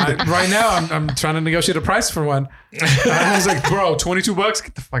end? Right now, I'm trying to negotiate a price for one. I was like, bro, $22?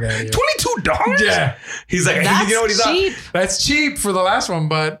 Get the fuck out of here. $22? Yeah. He's like, that's you know what he's cheap. That's cheap for the last one,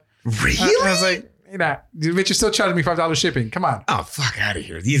 but really? I was like, but you're still charging me $5 shipping. Come on. Oh, fuck out of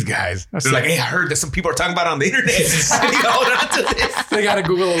here. These guys. They're like, hey, I heard that some people are talking about it on the internet. Hold on to this. They got a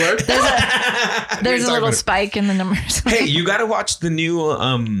Google alert. There's a little spike in the numbers. Hey, you got to watch the new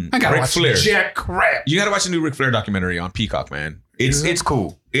Ric Flair. Jack crap. You got to watch the new Ric Flair documentary on Peacock, man. It's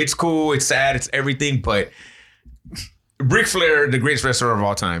cool. It's cool. It's sad. It's everything. But Ric Flair, the greatest wrestler of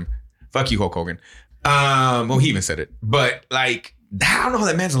all time. Fuck you, Hulk Hogan. Well, he even said it. But like, I don't know how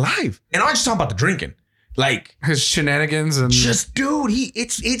that man's alive. And I'm just talking about the drinking. Like his shenanigans and just, dude,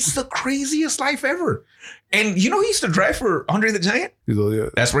 it's the craziest life ever. And you know, he used to drive for Andre the Giant.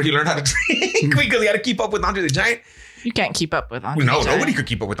 That's where he learned how to drink because he had to keep up with Andre the Giant. You can't keep up with Andre. No, nobody could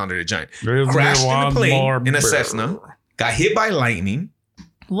keep up with Andre the Giant. Crashed in a plane in a Cessna. Got hit by lightning.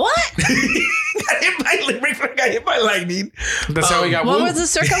 What? Ric Flair got hit by lightning. That's how he got What whooped. was the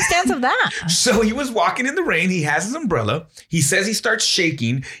circumstance of that? So he was walking in the rain. He has his umbrella. He says he starts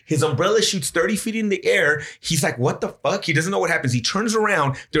shaking. His umbrella shoots 30 feet in the air. He's like, what the fuck? He doesn't know what happens. He turns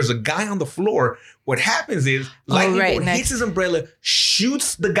around. There's a guy on the floor. What happens is lightning bolt hits his umbrella,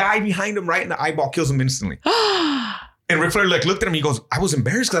 shoots the guy behind him right in the eyeball, kills him instantly. And Ric Flair like looked at him. He goes, I was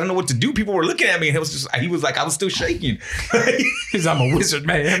embarrassed because I don't know what to do. People were looking at me, and he was like, I was still shaking. Because I'm a wizard,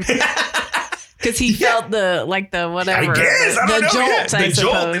 man. Because he felt the whatever. I guess. I don't know. Jolt, I the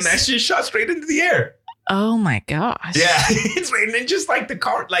jolt, and that shit shot straight into the air. Oh my gosh. Yeah. It's right. And then just like the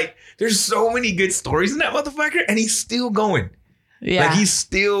car, like there's so many good stories in that motherfucker, and he's still going. Yeah. Like he's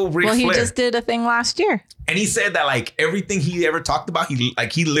still Ric Flair. Well, he just did a thing last year. And he said that like everything he ever talked about,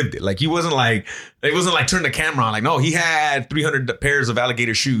 he lived it. Like he wasn't like, it wasn't like turn the camera on. Like, no, he had 300 pairs of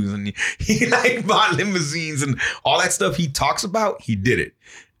alligator shoes and he like bought limousines and all that stuff he talks about. He did it.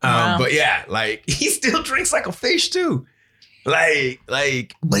 Wow. But yeah, like he still drinks like a fish too. Like,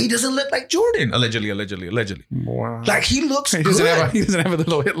 but he doesn't look like Jordan. Allegedly. Wow. Like he looks he good. Doesn't have a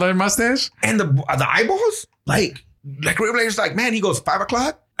little Hitler mustache. And the eyeballs, like Ric Flair's like, man, he goes 5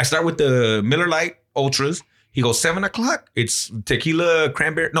 o'clock. I start with the Miller Lite Ultras. He goes 7 o'clock. It's tequila,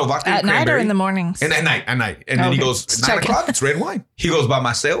 cranberry. No, vodka, at cranberry. night or in the mornings? And at night. And then he goes 9 o'clock. It's red wine. He goes by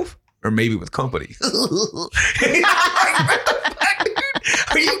myself or maybe with company.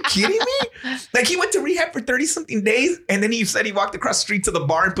 Are you kidding me? Like he went to rehab for 30 something days. And then he said he walked across the street to the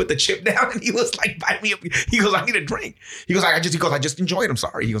bar and put the chip down. And he was like, buy me up. He goes, I need a drink. He goes, I just enjoy it. I'm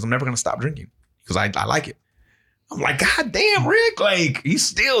sorry. He goes, I'm never going to stop drinking. He goes, I like it. I'm like, God damn, Rick. Like, he's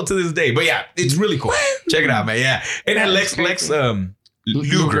still to this day. But yeah, it's really cool. Check it out, man. Yeah. And then Lex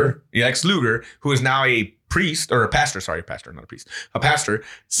Luger. Yeah, Lex Luger, who is now a priest or a pastor. Sorry, pastor, not a priest. A pastor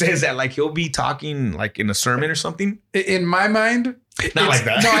says that like he'll be talking like in a sermon or something. In my mind, not like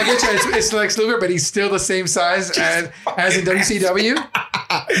that. No, I get you. It's Lex Luger, but he's still the same size as in WCW.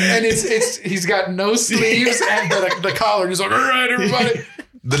 And he's got no sleeves and the collar. And he's like, all right, everybody.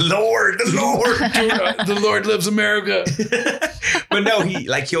 The Lord. The Lord loves America. But no,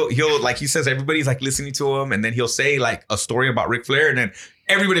 he'll like he says everybody's like listening to him, and then he'll say like a story about Ric Flair, and then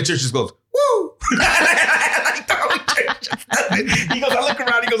everybody in church just goes, woo! Like the whole church just does it. He goes, I look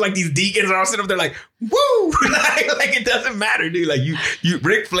around, he goes like these deacons are all sitting up there like, woo! like it doesn't matter, dude. Like you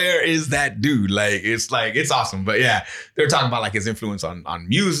Ric Flair is that dude. Like it's awesome. But yeah, they're talking about like his influence on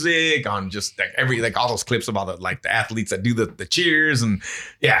music, on just like all those clips about the athletes that do the cheers, and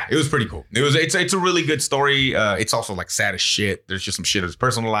yeah, it was pretty cool. It's a really good story. It's also like sad as shit. There's just some shit in his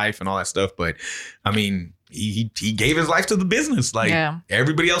personal life and all that stuff. But I mean, he gave his life to the business. Like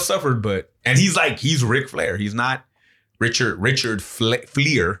everybody else suffered, and he's Ric Flair. He's not Richard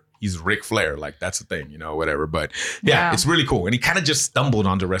Fleer. He's Ric Flair. Like that's the thing, whatever. But yeah, it's really cool. And he kind of just stumbled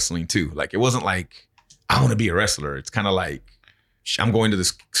onto wrestling too. Like it wasn't like I want to be a wrestler. It's kind of like I'm going to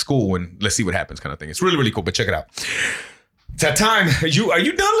this school and let's see what happens kind of thing. It's really, really cool. But check it out. It's that time. Are you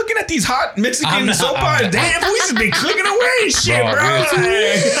done looking at these hot Mexican soap operas? Damn, we just been clicking away. Shit, bro.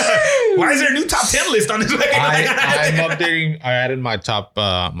 Why is there a new top 10 list on this? I'm updating. I added my top,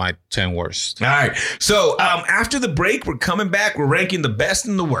 my 10 worst. All right. So after the break, we're coming back. We're ranking the best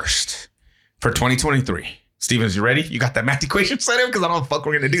and the worst for 2023. Stevens, you ready? You got that math equation set up? Because I don't know the fuck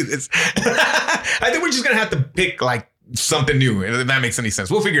we're going to do this. I think we're just going to have to pick like something new, if that makes any sense.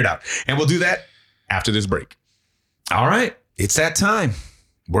 We'll figure it out. And we'll do that after this break. All right. It's that time.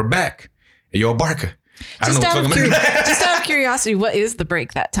 We're back. Hey, yo, Barca. Just out of curiosity, what is the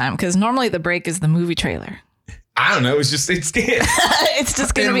break that time? Because normally the break is the movie trailer. I don't know. It's just it's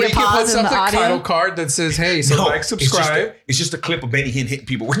just going to be a pause in the audio. Title card that says, "Hey, so like, subscribe." It's just a clip of Benny Hinn hitting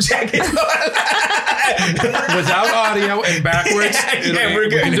people with jackets without audio and backwards. Yeah, we're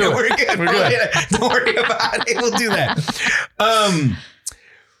good. We're good. Don't worry about it. We'll do that.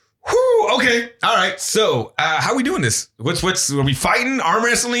 Okay. All right. So, how are we doing this? Are we fighting? Arm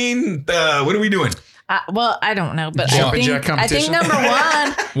wrestling? What are we doing? Well, I don't know, but I think number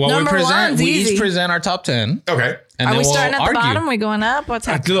one. Well, we each present our top 10. Okay. And are we starting at the bottom? Are we going up? What's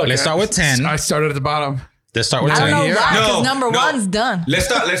happening? Look, let's start with 10. I started at the bottom. Let's start with 10. I don't know why, because number one's done. Let's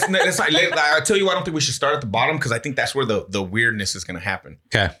start. I'll tell you why I don't think we should start at the bottom, because I think that's where the weirdness is going to happen.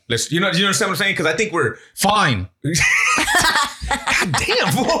 Okay. You understand what I'm saying? Because I think we're fine. God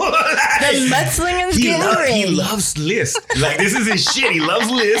damn, fool. The mudslinging's getting ready. He loves List. Like, this is his shit. He loves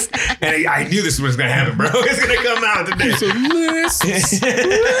List. And I knew this was going to happen, bro. It's going to come out today. So List.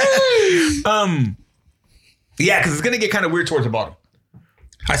 Yeah, because it's going to get kind of weird towards the bottom.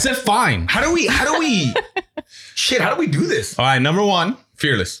 I said fine. How do we do this? All right, number 1.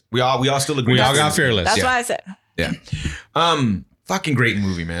 Fearless. We all still agree. We all got Fearless. That's why I said. Yeah. Fucking great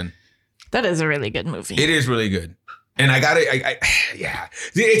movie, man. That is a really good movie. It is really good. And yeah.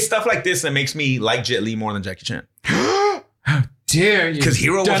 It's stuff like this that makes me like Jet Li more than Jackie Chan. How dare you? Because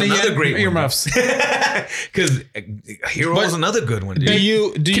Hero was another great one. Earmuffs. Because Hero was another good one,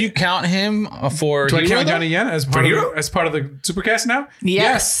 dude. Do you count him for Do I Hero? count Johnny Yen as part of the Supercast now?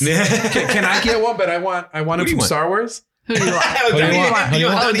 Yes. Can I get one? But I want him from Star Wars. Who do you want?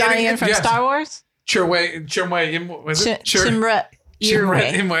 Oh, Donnie Yen from Star Wars? Chimra. Was it? Chimra.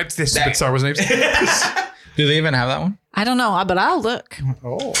 This stupid Star Wars names. Do they even have that one? I don't know, but I'll look.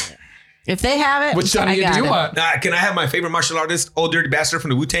 Oh. If they have it, which Johnny Yen do you want? Can I have my favorite martial artist, Old Dirty Bastard from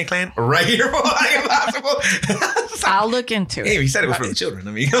the Wu-Tang Clan, right here? I'll look into it. Hey, he said it was for the children.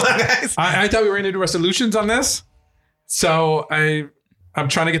 I mean, guys. I thought we were going to do resolutions on this. So I'm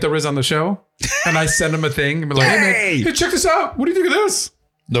trying to get the Riz on the show. And I send him a thing. And be like, hey, man, check this out. What do you think of this?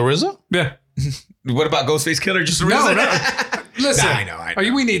 The RZA? Yeah. What about Ghostface Killer? Just no. Listen. I know.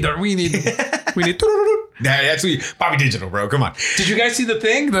 We need. That's Bobby Digital, bro. Come on. Did you guys see the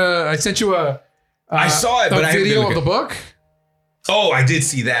thing? I sent you I saw it, but I video of the book. Oh, I did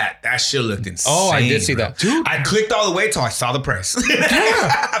see that. That shit looked insane. Oh, I did see that. Dude. I clicked all the way till I saw the price.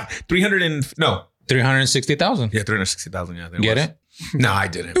 Yeah. 360,000. Yeah, 360,000. Yeah. Get it? No, I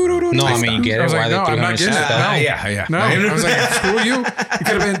didn't. No, I mean, you get it. Why the 360,000? Yeah. No, I was like, screw you. It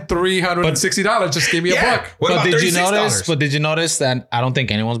could have been $360. Just give me a book. What did about did you notice that I don't think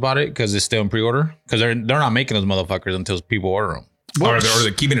anyone's bought it because it's still in pre-order? Because they're not making those motherfuckers until people order them. Or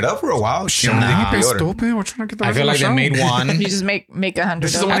they're keeping it up for a while. Stupid. We're trying to get the I feel like they made one. You just make $100.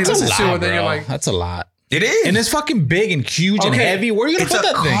 This is the one That's a lot, and then bro. you're like, That's a lot. It is. And it's fucking big and huge and heavy. Where are you going to put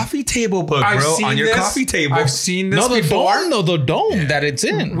that thing? It's a coffee table book, bro. On your coffee table. I've seen this the before. the dome that it's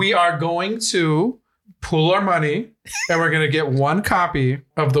in. We are going to pool our money and we're going to get one copy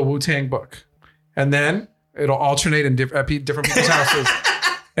of the Wu-Tang book. And then it'll alternate in different people's houses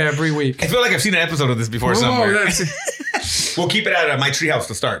every week. I feel like I've seen an episode of this before somewhere. We'll keep it at my treehouse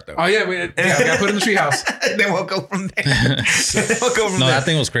to start, though. Oh, yeah. We got to put it in the treehouse. Then we'll go from there. That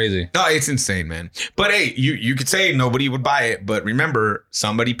thing was crazy. No, it's insane, man. But hey, you could say nobody would buy it, but remember,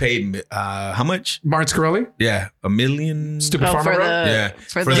 somebody paid how much? Martin Scarelli? Yeah, $1 million. Stupid Farmer Road?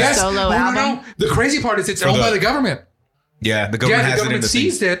 For the solo album. No. The crazy part is it's owned by the government. Yeah, the government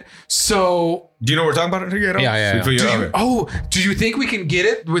seized it. So, do you know what we're talking about here? Yeah. Do you think we can get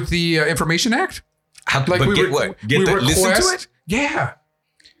it with the Information Act? Listen to it? Yeah.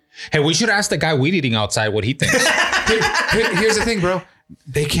 Hey, we should ask the guy weed eating outside what he thinks. Here's the thing, bro.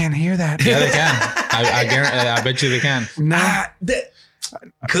 They can't hear that. Yeah, they can. I bet you they can. Nah. I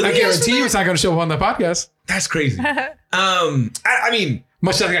guarantee you it's not going to show up on the podcast. That's crazy. I mean,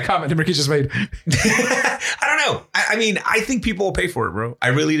 much like a comment Ricky just made. I don't know. I mean, I think people will pay for it, bro. I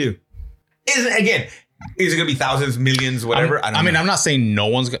really do. Is it going to be thousands, millions, whatever? I mean, I'm not saying no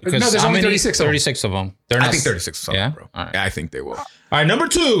one's going to. No, there's only 36 of them. I think 36 of them, yeah? bro. All right. Yeah, I think they will. All right, number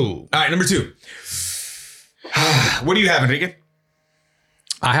 2. What do you have, Enrique?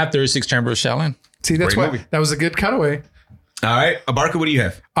 I have 36 Chamber of Shaolin. See, that's why that was a good cutaway. All right. Abarca, what do you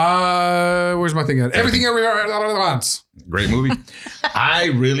have? Where's my thing at? Everything Everywhere all at once. Great movie. I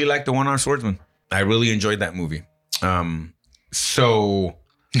really like The One-Armed Swordsman. I really enjoyed that movie. So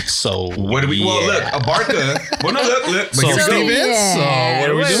So What do we? Well, look, Abarca. Well, no, look. But So here we go. Steven, so what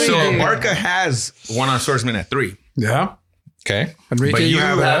are we doing? So here? Abarca has One-Armed Swordsman at 3, Yeah. Okay. Enrique, but you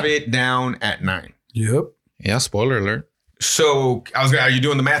have that. it down at 9. Yep. Yeah. Spoiler alert. So are you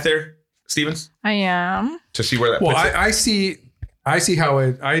doing the math there, Stevens, I am. to see where that Well, puts it? I see how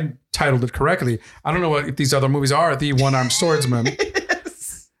I titled it correctly. I don't know what these other movies are. The One-Armed Swordsman.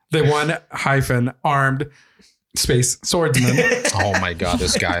 The one-armed space swordsman. Oh my God,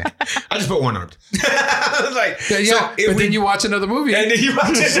 this guy. I just put one-armed. I was like, Yeah, if but then you watch another movie. and then you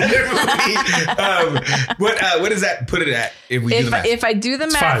watch another movie. What does that put it at if we do the math? If I do the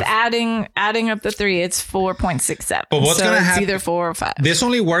math, 5. adding up the 3, it's 4.67. But what's so gonna it's happen- either 4 or 5. This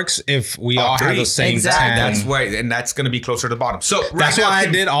only works if we all have 3. the same Exactly. 10. That's why, and that's going to be closer to the bottom. So That's right now, why I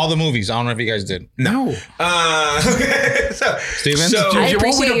can- did all the movies. I don't know if you guys did. No. Steven? So, I You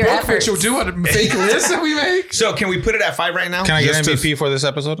want me appreciate to your book fix? efforts. You'll do a fake list that we make? so can we put it at 5 right now? Can I get Just to- MVP for this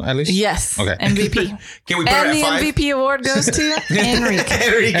episode at least? Yes. Okay. MVP. Can we put And it the at 5? MVP award goes to Enrique. Enrique, And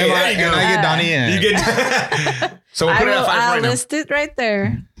there you go. I get Donnie in. You get. So we'll I put it will at 5 right now. list it right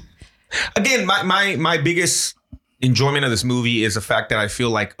there. Again, my biggest enjoyment of this movie is the fact that I feel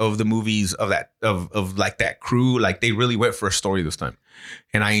like of the movies of that of like that crew, like they really went for a story this time,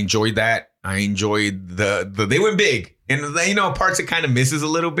 and I enjoyed that. I enjoyed the they went big, and parts it kind of misses a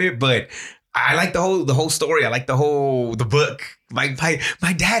little bit, but I like the whole story. I like the book. Like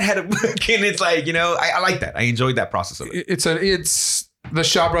my dad had a book, and it's like I like that. I enjoyed that process of it. It's the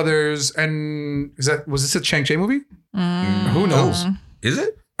Shaw Brothers, and was this a Shang-Chi movie? Who knows? Is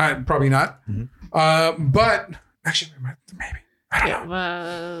it? Probably not. But actually, maybe. I don't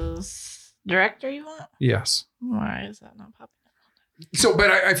know. It was director you want? Yes. Why is that not popping? So, but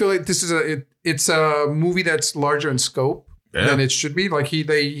I feel like this is it's a movie that's larger in scope than it should be. Like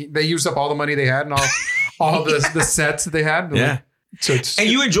they used up all the money they had and all the sets that they had. Yeah. So it's And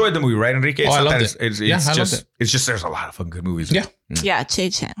you enjoyed the movie, right, Enrique? It's I not loved that it. It's I just loved it. it's just there's a lot of fun good movies. Yeah. Yeah,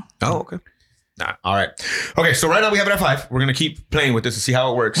 Che-Chan. Oh, okay. Nah, all right. Okay, so right now we have it at 5. We're gonna keep playing with this to see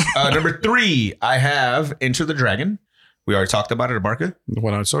how it works. Number 3, I have Enter the Dragon. We already talked about it, Abarca. the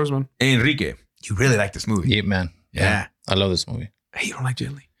One-Armed Swordsman. Enrique, you really like this movie. Yeah, man. Yeah. I love this movie. Hey, you don't like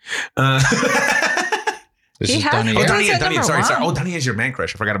Jet Li. This He is has- Donnie. Oh, Oh, It Donnie was Yen, at Donnie Yen. number Sorry. 1. Oh, Donnie Yen's your man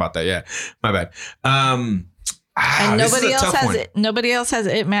crush. I forgot about that. Yeah, my bad. And this is nobody a else tough has one. it. Nobody else has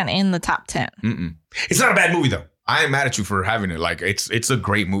It Man in the top 10. Mm-mm. It's not a bad movie though. I am mad at you for having it. Like it's a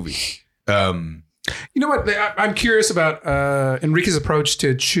great movie. You know what? I'm curious about Enrique's approach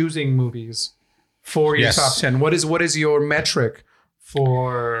to choosing movies for your Yes. top 10. What is your metric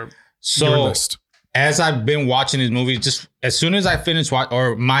for your So list? as I've been watching these movies, just as soon as I finish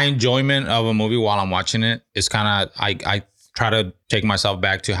or my enjoyment of a movie while I'm watching it is kind of I try to take myself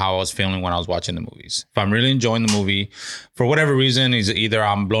back to how I was feeling when I was watching the movies. If I'm really enjoying the movie, for whatever reason, is either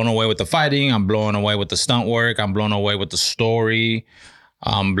I'm blown away with the fighting, I'm blown away with the stunt work, I'm blown away with the story,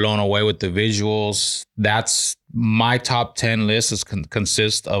 I'm blown away with the visuals. That's my top 10 list is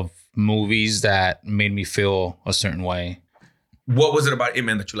consists of movies that made me feel a certain way. What was it about Ip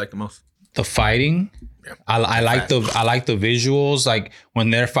Man that you liked the most? The fighting, Yeah. I like the visuals, like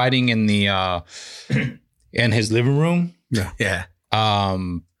when they're fighting in the in his living room. Yeah.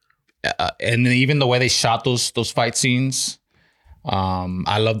 And then even the way they shot those fight scenes,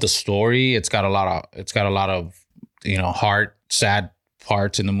 I love the story. It's got a lot of heart, sad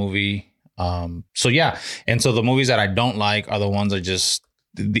parts in the movie. So yeah, and so the movies that I don't like are the ones that just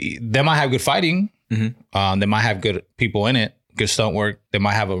they might have good fighting, they might have good people in it, good stunt work, they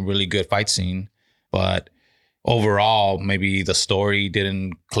might have a really good fight scene, but overall maybe the story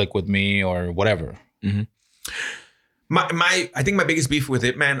didn't click with me or whatever. Mm-hmm. I think my biggest beef with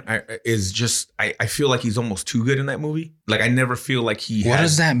Ip Man is just I feel like he's almost too good in that movie. Like I never feel like he. What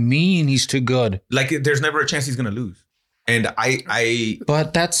does that mean? He's too good. Like there's never a chance he's gonna lose. And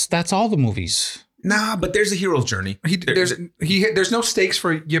But that's all the movies. Nah, but there's a hero's journey. There's no stakes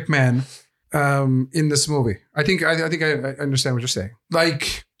for Yip Man in this movie. I think I understand what you're saying.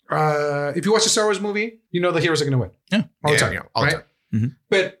 Like if you watch a Star Wars movie, you know the heroes are going to win. Yeah, all the time, all the right? time. Mm-hmm.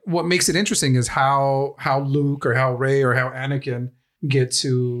 But what makes it interesting is how Luke or how Rey or how Anakin get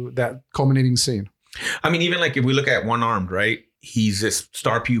to that culminating scene. I mean, even like if we look at One Armed, right? He's this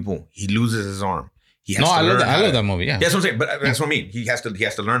star pupil. He loses his arm. He has to I learn love that movie. Yeah, that's what I'm saying. But that's what I mean. He has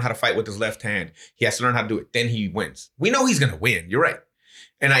to learn how to fight with his left hand. He has to learn how to do it. Then he wins. We know he's gonna win. You're right.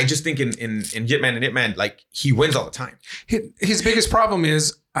 And I just think in Yip Man and Ip Man, like he wins all the time. His biggest problem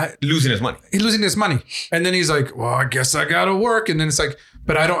is Losing his money. He's losing his money, and then he's like, "Well, I guess I gotta work." And then it's like,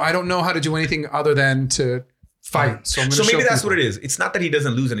 "But I don't know how to do anything other than to fight. So maybe that's what it is. It's not that he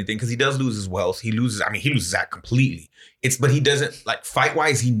doesn't lose anything, because he does lose his wealth. He loses that completely. But he doesn't, like, fight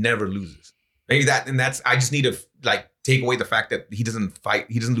wise, he never loses. Maybe I just need to like take away the fact that he doesn't fight.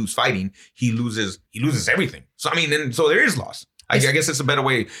 He doesn't lose fighting. He loses everything. So I mean, so there is loss. I guess it's a better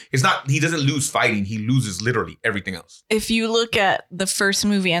way. It's not, he doesn't lose fighting. He loses literally everything else. If you look at the first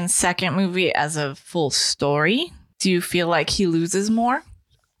movie and second movie as a full story, do you feel like he loses more?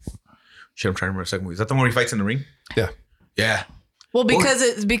 Shit, I'm trying to remember the second movie. Is that the one where he fights in the ring? Yeah. Yeah. Well, because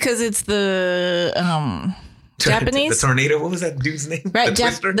it's the Japanese. The tornado. What was that dude's name? Right.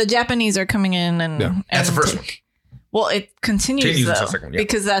 The Japanese are coming in and that's the first one. Well, it continues though, second,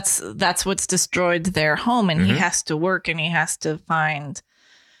 because that's what's destroyed their home, and he has to work and he has to find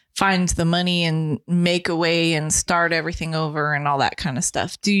the money and make a way and start everything over and all that kind of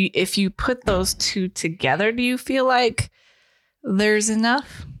stuff. If you put those two together, do you feel like there's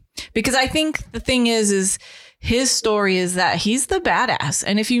enough? Because I think the thing is his story is that he's the badass.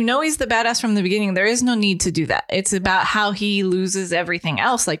 And if you know he's the badass from the beginning, there is no need to do that. It's about how he loses everything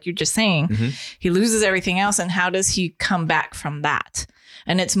else. Like you're just saying, he loses everything else. And how does he come back from that?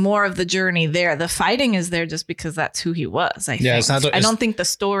 And it's more of the journey there. The fighting is there just because that's who he was. I think. I don't think the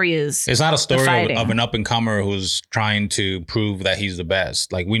story is. It's not a story of an up and comer who's trying to prove that he's the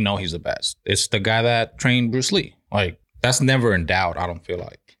best. Like we know he's the best. It's the guy that trained Bruce Lee. Like that's never in doubt. I don't feel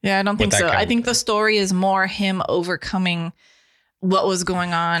like. Yeah, I don't think so. I think the story is more him overcoming what was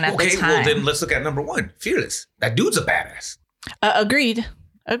going on at the time. Well, then let's look at number one, Fearless. That dude's a badass. Agreed.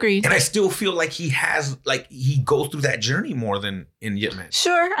 And I still feel like he goes through that journey more than in Yip Man.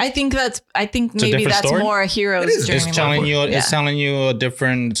 Sure. I think maybe that's story. More a hero's journey. It's telling you a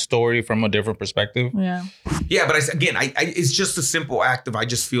different story from a different perspective. Yeah. Yeah, but it's just a simple act of, I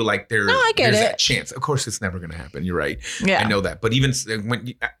just feel like there's that chance. Of course, it's never going to happen. You're right. Yeah. I know that. But even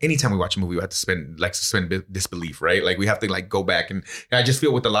anytime we watch a movie, we have to suspend disbelief, right? Like we have to like go back, and I just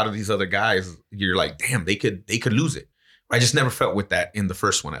feel with a lot of these other guys, you're like, damn, they could lose it. I just never felt with that in the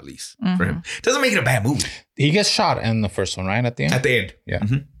first one, at least for him. Doesn't make it a bad movie. He gets shot in the first one, right? At the end? At the end. Yeah.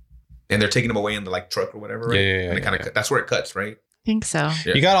 Mm-hmm. And they're taking him away in the like truck or whatever, right? Yeah. And that's where it cuts, right? I think so.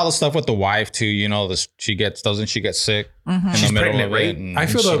 Yeah. You got all the stuff with the wife too. You know, doesn't she get sick in the She's middle pregnant, of it? right? And I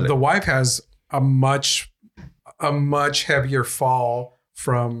feel the wife has a much heavier fall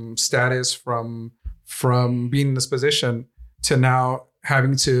from status, from being in this position to now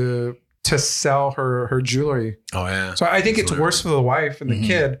having to sell her jewelry. Oh yeah. So I think it's worse for the wife and the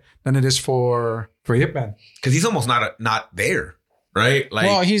kid than it is for Yip Man. Because he's almost not there, right? Like,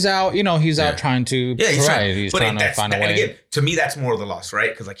 well, he's out. You know, he's out trying to. He's trying to find a way. Again, to me, that's more of the loss, right?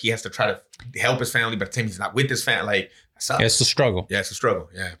 Because like he has to try to help his family, but at the same time, he's not with his family. Like, yeah, it's a struggle. Yeah, it's a struggle.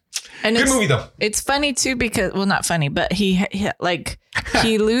 Yeah. And good movie though. It's funny too because, well, not funny, but he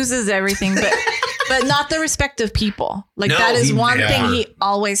loses everything, but not the respect of people. Like that is one thing he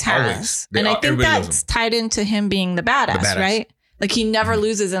always has. And I think that's tied into him being the badass, right? Like he never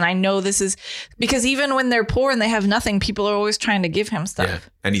loses. And I know this is because even when they're poor and they have nothing, people are always trying to give him stuff. Yeah.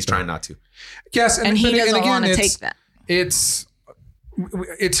 And he's trying not to. Yes. And he doesn't want to take that. It's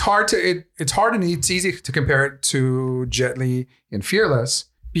hard and it's easy to compare it to Jet Li in Fearless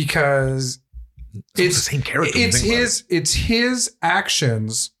because it's the same character. It's his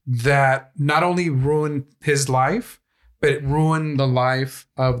actions that not only ruin his life, but it ruined the life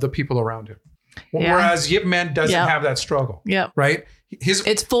of the people around him. Yeah. Whereas Yip Man doesn't have that struggle. Yeah. Right?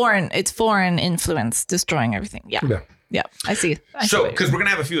 It's foreign influence destroying everything. Yeah. I see. So, because we're going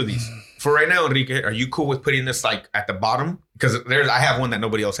to have a few of these. For right now, Enrique, are you cool with putting this like at the bottom? Because I have one that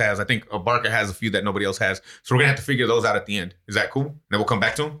nobody else has. I think Barca has a few that nobody else has. So we're going to have to figure those out at the end. Is that cool? Then we'll come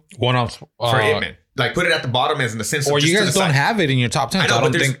back to them? One else. For Hitman. Like put it at the bottom as in the sense of. Or you guys don't have it in your top 10. I know,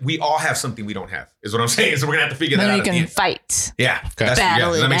 but we all have something we don't have, is what I'm saying. So we're going to have to figure that out. Then we can fight. Yeah. Okay.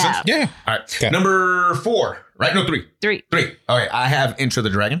 Battle does that make sense? Yeah. All right. Okay. Number 4, right? No, 3. 3. Okay. I have Enter the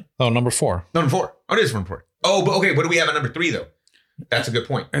Dragon. Oh, number 4. Number 4. Oh, it is number 4. Oh, but okay. What do we have at number 3 though? That's a good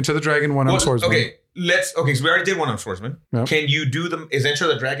point. Enter the Dragon, One Armed Swordsman. Okay. So we already did One Armed Swordsman. Yep. Can you do is Enter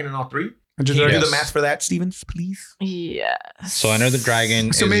the Dragon in all 3? Can you do the math for that, Stevens, please? Yes. So Enter the Dragon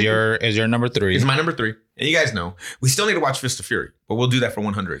is your number 3. It's my number 3. And you guys know, we still need to watch Fist of Fury, but we'll do that for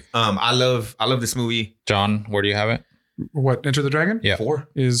 100. I love this movie. John, where do you have it? What, Enter the Dragon? Yeah. 4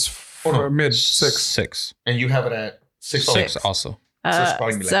 is mid 6. 6. And you have it at 6 also. So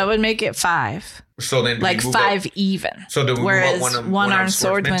that would make it 5. So then like 5 even. So do we whereas move up One Armed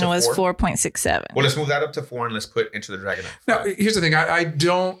Swordsman was 4.67. Well, let's move that up to 4 and let's put Enter the Dragon up. Now, here's the thing.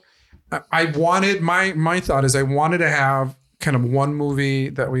 I wanted my thought is I wanted to have kind of one movie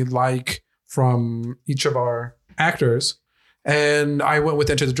that we like from each of our actors, And I went with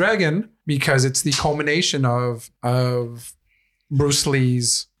Enter the Dragon because it's the culmination of Bruce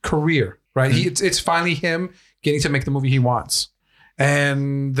Lee's career, right? It's finally him getting to make the movie he wants.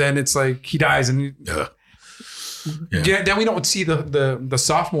 And then it's like he dies and then we don't see the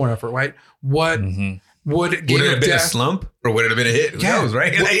sophomore effort, right? Would it have been a slump or would it have been a hit? Who knows,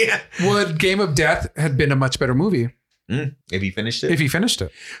 right? Would Game of Death have been a much better movie? If he finished it? If he finished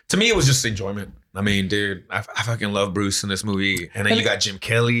it. To me, it was just enjoyment. I mean, dude, I fucking love Bruce in this movie. And then you got Jim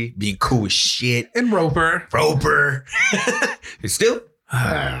Kelly being cool as shit. And Roper. He's still.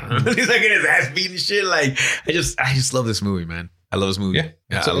 He's like getting his ass beaten and shit. Like, I just love this movie, man. I love this movie. Yeah,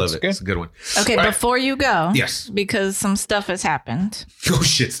 I love it. It's a good one. Okay, All before you go. Yes. Because some stuff has happened. Oh,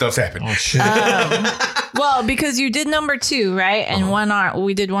 shit. Stuff's happened. Oh, shit. Well, because you did number 2, right? And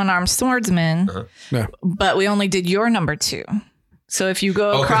we did One-Armed Swordsman. Yeah. But we only did your number 2. So if you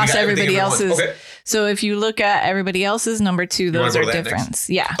go across everybody else's. Okay. So if you look at everybody else's number 2, those are different.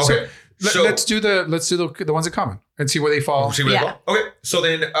 Yeah. Okay. So let's do the ones in common and see where they fall. See where they fall. Okay. So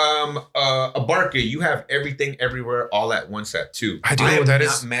then Abarca, you have Everything Everywhere All at Once at 2. I do know what that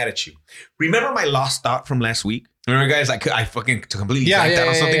is. I'm not mad at you. Remember my lost thought from last week? Remember, guys, I fucking completely blanked out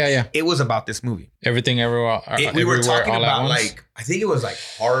on something. Yeah. It was about this movie. Everything Everywhere. We were talking about like, I think it was like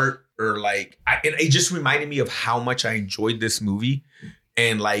Heart or like, and it just reminded me of how much I enjoyed this movie.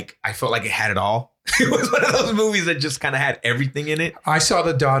 And like, I felt like it had it all. It was one of those movies that just kind of had everything in it. I saw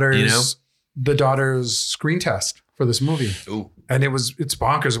the daughter's screen test for this movie. Ooh. And it's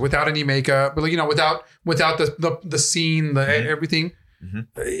bonkers without any makeup, but without the scene, everything. Mm-hmm.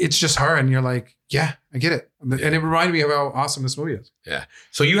 It's just her, and you're like, yeah, I get it. And it reminded me of how awesome this movie is. Yeah.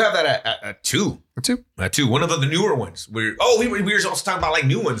 So you have that at 2. At 2. One of the newer ones. We were also talking about like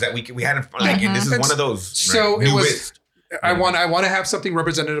new ones that we hadn't like, and this is one of those. So right? It was. I want to have something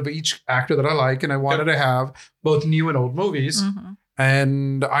representative of each actor that I like, and I wanted to have both new and old movies. Mm-hmm.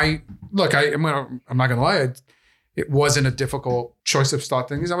 And I'm not gonna lie, it wasn't a difficult choice of thought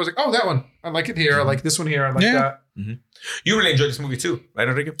things. I was like, oh, that one, I like it here. Mm-hmm. I like this one here. I like that. Mm-hmm. You really enjoyed this movie too, right,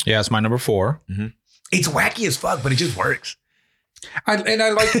 Enrique? Yeah, it's my number 4. Mm-hmm. It's wacky as fuck, but it just works. I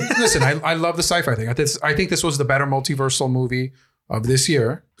love the sci-fi thing. I think this was the better multiversal movie of this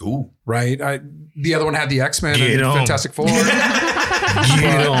year. Ooh. Right? The other one had the X-Men and Fantastic Four.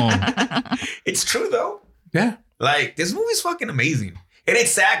 It's true though. Yeah. Like, this movie's fucking amazing. And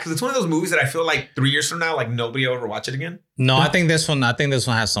it's sad because it's one of those movies that I feel like 3 years from now, like nobody will ever watch it again. No, I think this one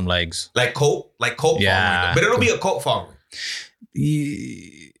has some legs. Like cult following. But it'll be a cult following.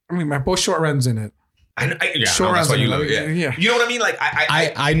 I mean, my boy Short Round's in it. Short Round's what you love. Yeah. You know what I mean? Like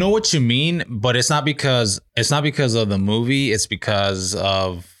I know what you mean, but it's not because of the movie. It's because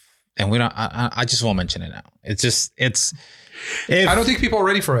of, and we don't. I just won't mention it now. I don't think people are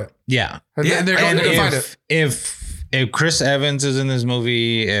ready for it. Yeah, and they're going to find it. If Chris Evans is in this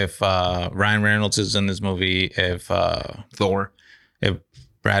movie, if Ryan Reynolds is in this movie, if Thor, if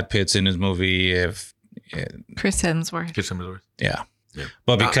Brad Pitt's in this movie, if Chris Hemsworth. Yeah.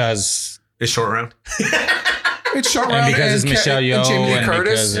 But because it's Short Round. It's Short Round. And because it's Michelle Yeoh and Jamie Lee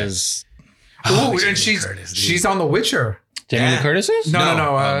Curtis. And she's on The Witcher. Jamie Lee Curtis is?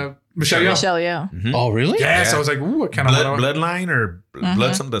 No. Michelle Yeoh. Mm-hmm. Oh, really? Yeah. So I was like, ooh, what kind of Bloodline or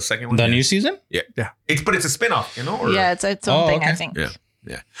Blood? Some the second one. The new season? Yeah. It's a spinoff, you know? Or, it's its own thing, I think. Yeah.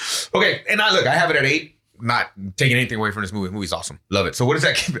 Okay. And I have it at 8. Not taking anything away from this movie. The movie's awesome. Love it. So what does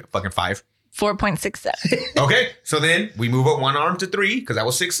that give it? Fucking 5? 4.67. Okay. So then we move up one arm to 3 because that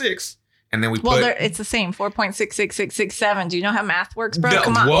was 6.6. And then we it's the same 4.66667. Do you know how math works, bro? No,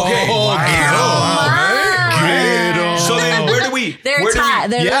 come on. Okay, get on. So then where do we? They're tied.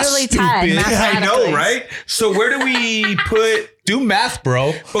 They're literally tied. I know, right? So where do we put? Do math,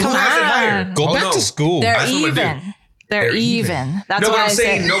 bro. But who has it higher? Go back to school. They're even. They're even. That's what I'm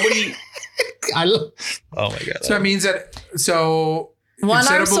saying. Nobody. Oh my god. So that means that.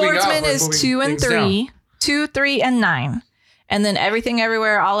 One-Armed Swordsman is 2 and 3, 2, 3, and 9. And then Everything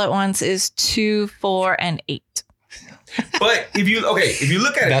Everywhere All at Once is 2, 4, and 8. But if you look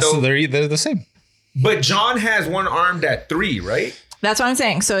at it, though, they're the same. But John has one armed at 3, right? That's what I'm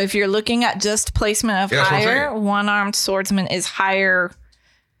saying. So if you're looking at just placement of higher, One-Armed Swordsman is higher.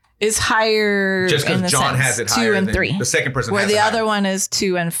 Just because John has it higher 2 and than 3. The second person where has the it other higher. one is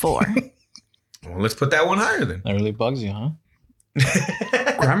 2 and 4. Well, let's put that one higher then. That really bugs you, huh?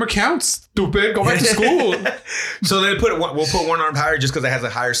 Grammar counts, stupid. Go back to school. So then we'll put one armed higher just because it has a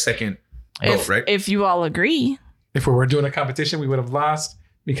higher second vote, right? If you all agree. If we were doing a competition, we would have lost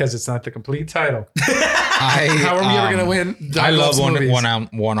because it's not the complete title. How are we ever gonna win? I love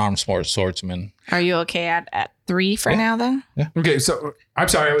one-armed swordsman. Are you okay at 3 for now then? Yeah. Okay, so I'm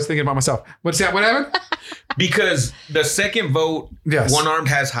sorry, I was thinking about myself. What's that? What happened? Because the second vote, Yes. One Armed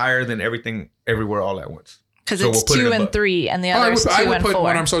has higher than Everything Everywhere All at Once. Because So it's we'll put it 2 and above. 3, and the other is 2 I would and put 4.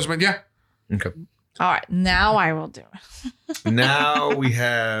 one-armed swordsman. Yeah. Okay. All right, now I will do it. Now we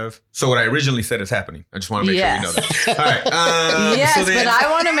have. So what I originally said is happening. I just want to make sure we know that. All right. Yes, so then, but I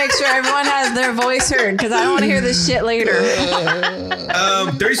want to make sure everyone has their voice heard because I don't want to hear this shit later.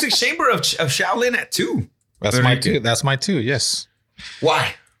 36 Chamber of Shaolin at 2. That's my 2. That's my 2. Yes.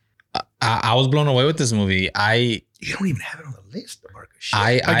 Why? I was blown away with this movie. You don't even have it on the list, Marcus. Shit.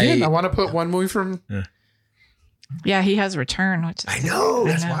 I want to put one movie from. Yeah, he has Return, which is, I know.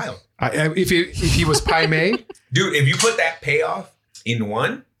 That's know. wild. If he was Pai Mei, Dude, if you put that payoff in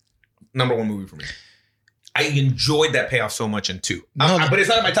 1, number 1 movie for me. I enjoyed that payoff so much in 2. But it's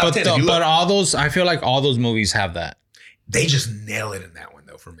not in my top 10. But all those, I feel like all those movies have that. They just nail it in that one,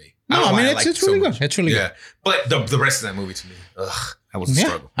 though, for me. No, I mean, it's really good. It's really good. But the rest of that movie to me, that was a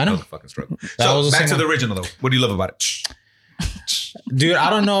struggle. I know. That was a fucking struggle. That So was the back to same the one. original, though. What do you love about it? Dude, I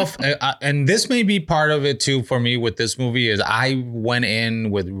don't know if, and this may be part of it too for me with this movie, is I went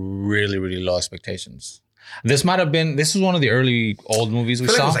in with really, really low expectations. This was one of the early old movies we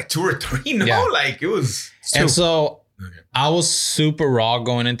I feel saw. like it was like 2 or 3. No, Yeah. like it was. And so I was super raw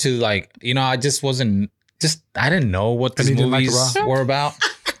going into like, I just wasn't, I didn't know what these movies were about.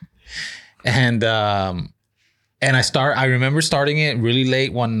 And I remember starting it really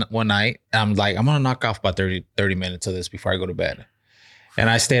late one night. I'm like, I'm going to knock off about 30 minutes of this before I go to bed. And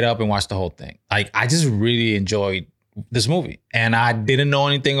I stayed up and watched the whole thing. Like, I just really enjoyed this movie. And I didn't know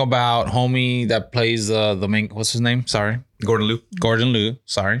anything about homie that plays the main, what's his name? Sorry. Gordon Liu.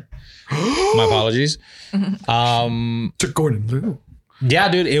 Sorry. My apologies. to Gordon Liu. Yeah,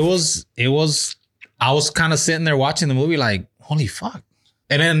 dude, it was, I was kind of sitting there watching the movie like, holy fuck.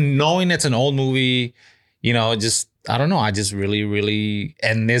 And then knowing it's an old movie, just, I don't know. I just really, really,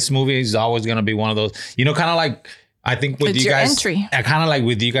 and this movie is always going to be one of those, kind of like, I think with It's you your guys, entry. I kind of like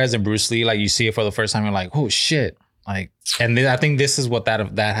with you guys and Bruce Lee, like you see it for the first time, you're like, oh shit. Like, and then I think this is what that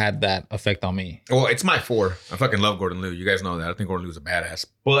had that effect on me. Well, it's my 4. I fucking love Gordon Liu. You guys know that. I think Gordon Liu's a badass.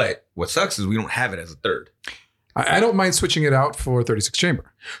 But what sucks is we don't have it as a 3rd. I don't mind switching it out for 36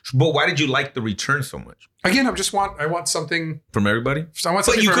 Chamber. But why did you like The Return so much? Again, I want something from everybody.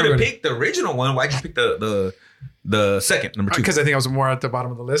 But you could have picked the original one. Why'd you pick the second, number 2? Because I think I was more at the bottom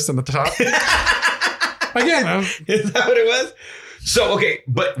of the list than at the top. Again, is that what it was? So okay,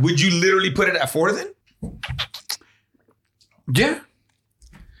 but would you literally put it at 4 then? Yeah.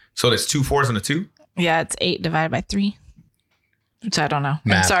 So there's 2 4s and a 2. Yeah, it's 8 divided by 3, which I don't know.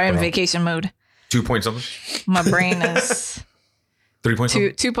 Math, I'm sorry, I'm bro. vacation mode. 2 point something. My brain is 3 point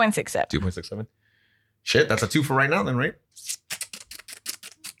something. 2.67. 2.67. Shit, that's a 2 for right now, then, right? Is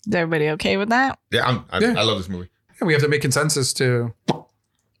everybody okay with that? Yeah, I love this movie. Yeah, we have to make consensus to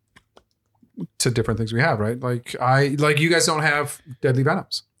different things we have, right? Like you guys don't have Deadly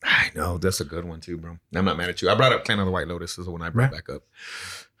Venoms. I know that's a good one too, bro. I'm not mad at you. I brought up Clan of the White Lotus is the one I brought back up.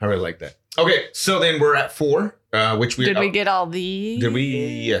 I really like that. Okay, so then we're at 4, which we did we get all these? Did we?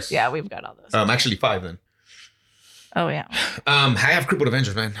 Yes. Yeah, we've got all those. Actually 5 then. Oh yeah. I have Crippled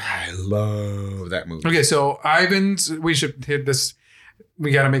Avengers, man. I love that movie. Okay, so Ivan's. We should hit this.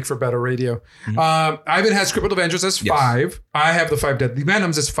 We got to make for better radio. Ivan has Crippled Avengers as 5. I have the 5 Deadly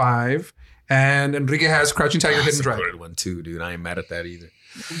Venoms as 5. And Enrique has Crouching Tiger, Hidden Dragon. Good one too, dude. I ain't mad at that either.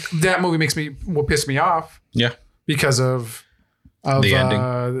 That movie will piss me off. Yeah. Because of the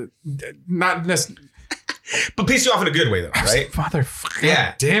ending. Not necessarily. But pissed you off in a good way, though, right? Motherfucker.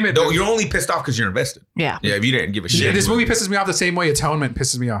 Yeah. Damn it. No, you're only pissed off because you're invested. Yeah. Yeah, if you didn't give a shit. This movie pisses me off the same way Atonement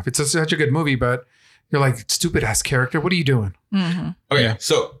pisses me off. It's such a good movie, but you're like, stupid ass character. What are you doing? Mm-hmm. Okay, Yeah.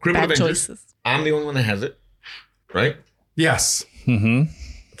 so Crippled Bad Avengers. choices. I'm the only one that has it, right? Yes. Mm-hmm.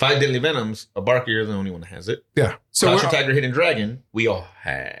 5 Deadly Venoms. Barker, you're the only one that has it. Yeah. So Crouching Tiger, Hidden Dragon. We all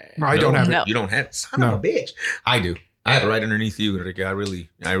have. I don't have it. No. You don't have it. Son of a bitch. I do. I have it right underneath you, Enrique. I really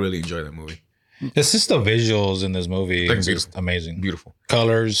enjoy that movie. It's just the visuals in this movie. Like It's just beautiful. amazing. Beautiful.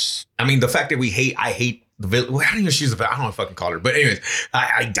 Colors. I mean, the fact that I hate the villain. Well, I don't even know if she's a villain. I don't know if I fucking call her. But anyways,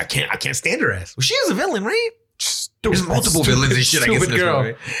 I can't stand her ass. Well, she is a villain, right? There's multiple villains and shit, I guess. In this movie,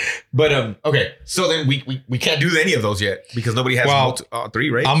 right? But okay, so then we can't do any of those yet because nobody has 3,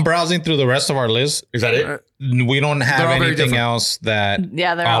 right? I'm browsing through the rest of our list. Is that it? We don't have They're all very anything different. else that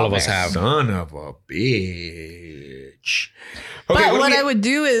Yeah, they're all all of us very- have. Son of a bitch. But Okay, what do we- I would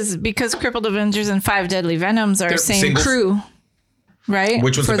do is because Crippled Avengers and 5 Deadly Venoms are They're same singles? crew, right?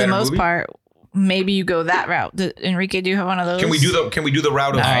 Which one's for the the better most movie? part. Maybe you go that route. Enrique, do you have one of those? Can we do the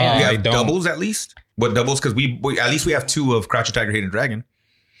route of No, we I have don't. doubles at least? What doubles? Because we at least we have 2 of Crouching Tiger, Hidden Dragon.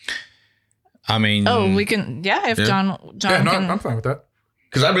 I mean, we can. Yeah, if John Yeah, no, can. I'm fine with that.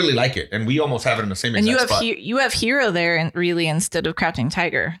 Because I really like it, and we almost have it in the same And exact you have spot. you have Hero there, and really instead of Crouching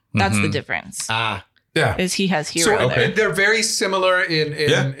Tiger. That's the difference. Yeah. Is he has Hero So there. they're very similar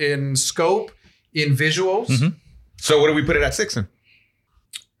in scope, in visuals. Mm-hmm. So what do we put it at 6 in?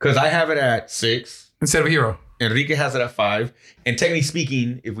 Because I have it at 6. Instead of Hero. Enrique has it at 5. And technically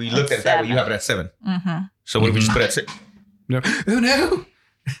speaking, if we looked at it that way, you have it at 7. Mm-hmm. So what do we just put at 6? No. Oh, no.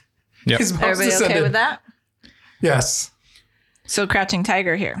 Yep. His mom's Everybody okay descendant. with that? Yes. So Crouching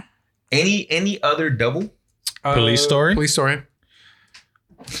Tiger here. Any other double? Police Story? Police Story.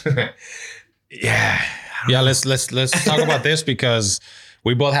 Yeah. Yeah, let's talk about this because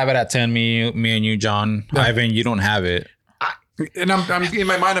we both have it at 10. Me and you, John. Yeah. Ivan, you don't have it. And I'm in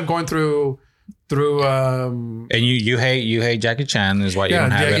my mind, I'm going through And you hate Jackie Chan is why you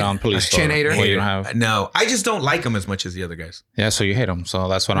don't have it on Police Story. Chan-ater. Why you don't have. No, I just don't like him as much as the other guys. Yeah, so you hate him. So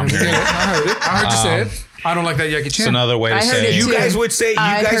that's what I'm Yeah, hearing. I heard it. I heard you say it. I don't like that Jackie It's Chan. another way to I heard say it You too. guys would say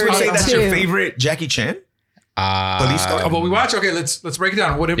I heard it that's too. your favorite Jackie Chan? Police Story? Oh, but we watch. Okay, let's break it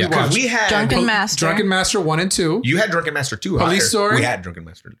down. What did we Yeah. watch? Because we had Drunken Master. Drunken Master 1 and 2, You had Drunken Master 2. Police higher. Story? We had Drunken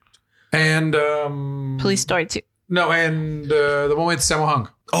Master. and Police Story 2. no, and the one with Sammo Hung.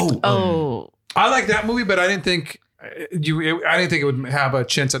 Oh. I like that movie, but I didn't think I didn't think it would have a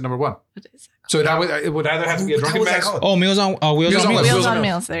chance at number 1. What is that? So it would either have to be a What the hell Drunken was that Master. called? Oh, Wheels on Wheels on Wheels. Wheels. Wheels on on Wheels.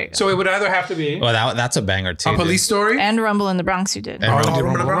 Meals. There you go. So it would either have to be Well, that's a banger too. a Police dude. Story. And Rumble in the Bronx you did. And Rumble Rumble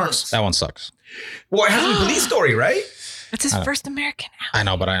Rumble in the Bronx. Bronx. That one sucks. Well, it has to be Police Story, right? It's his first American album. I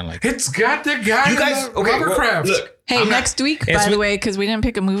know, but I didn't like it. It's got the guy You in guys, the okay, rubber craft. look. Hey, I'm not- next week, It's by the with- way, because we didn't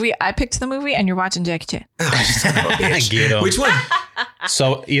pick a movie, I picked the movie and you're watching Jackie Chan. Get 'em. Which one?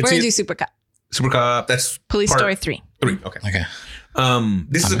 So We're it's going to do Super Cup. Super Cop. That's Police part Story 3. 3. Okay. okay.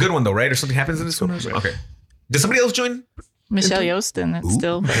 This is a good one though, right? Or something happens in this one? Okay. Did somebody else join? Michelle Yost in it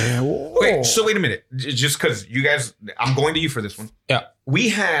still. Wait, so wait a minute. Just because you guys, I'm going to you for this one. Yeah. We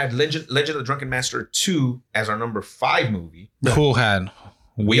had Legend of the Drunken Master 2 as our number 5 movie. Who had?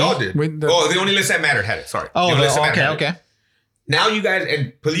 We all did. With the- The only list that mattered had it. Sorry. Oh, The only list that okay, mattered had it. okay. Now you guys,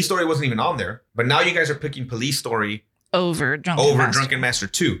 and Police Story wasn't even on there, but now you guys are picking Police Story Over Drunken over Master. Drunken Master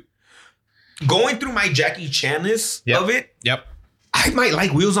 2. Going through my Jackie Chan list Yep. of it, Yep. I might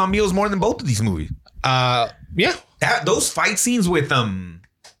like Wheels on Meals more than both of these movies. Yeah. Those fight scenes with Sammo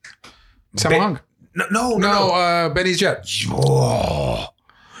Ben- Hung. No. Benny's Jet. Oh,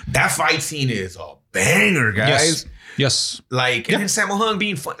 that fight scene is a banger, guys. Yes. Like, and then Sammo Hung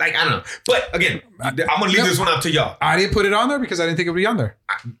being fun. Like, I don't know. But again, I'm gonna leave this one up to y'all. I didn't put it on there because I didn't think it would be on there.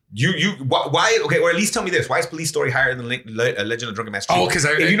 Why? Okay, or at least tell me this: why is Police Story higher than Legend of Drunken Master? Oh, 'cause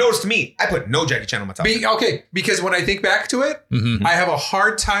if you notice to me, I put no Jackie Chan on my top. Okay, because when I think back to it, Mm-hmm. I have a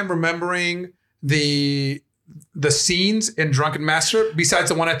hard time remembering the scenes in Drunken Master besides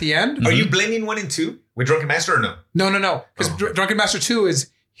the one at the end. Are you blending 1 and 2 with Drunken Master or no? No. Because Drunken Master 2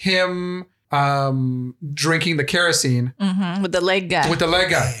 is him drinking the kerosene With the leg guy. with the leg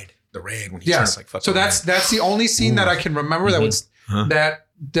guy. The red when he Yes. turns like fucking. So that's the only scene that I can remember that was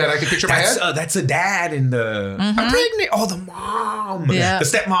that I can picture in my head. That's a dad in the I'm pregnant. Oh, the mom. Yeah. The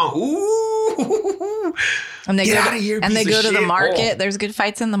stepmom. Ooh. And they Get go outta here, and they piece go of to the shit. market. Oh. There's good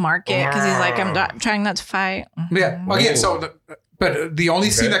fights in the market because he's like, I'm trying not to fight. Yeah. Again, so but the only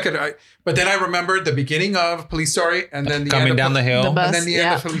scene that could but then I remembered the beginning of Police Story and then the Coming end down of, the hill. The bus. and then the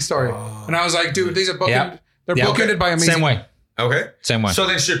end of Police Story. And I was like, dude, these are bookended. Yep. They're Yep. bookended by amazing. Same way. Okay. Same way. So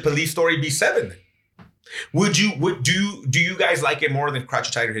then should Police Story be 7 then? Do you guys like it more than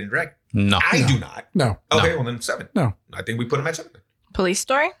Crouching Tiger, Hidden Dragon? No. I do not. No. Okay, well then 7. No. I think we put them at 7 then. Police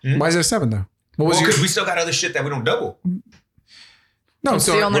Story? Why is there 7 though? What was Well, your because we still got other shit that we don't double. No, It's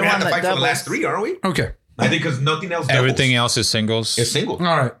so the only We're gonna have one to that fight for the doubles. last 3, aren't we? okay. I think because nothing else doubles. Everything else is singles. is single.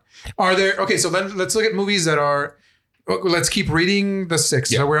 All right. Are there okay, so then let's look at movies that are let's keep reading the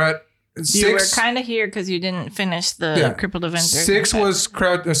 6. Yeah. So we're at You were 6. kind of here because you didn't finish the Crippled Avengers. 6 was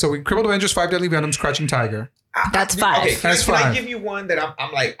Crippled Avengers, 5 Deadly Venoms, Crouching Tiger. That's 5. Okay, That's can I 5. give you one that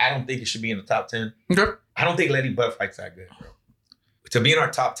I'm like, I don't think it should be in the top 10? Okay. I don't think Lady Butt Fight's that good, bro. To be in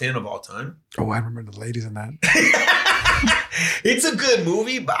our top 10 of all time. Oh, I remember the ladies in that. It's a good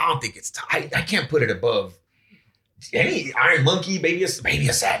movie, but I don't think it's I can't put it above any Iron Monkey, Baby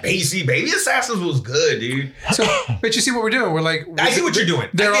Assassins was good, dude. So, but you see what we're doing? We're like, I see what you're doing.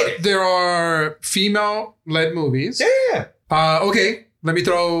 There I get are it. there are female-led movies. Yeah. Okay, let me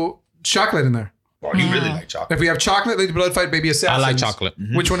throw chocolate in there. Oh, you really like chocolate. If we have chocolate, Lady Blood Fight, Baby I Assassins. like chocolate.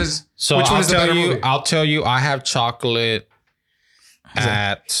 Which one is? So which one I'll is the tell better you. movie? I'll tell you. I have chocolate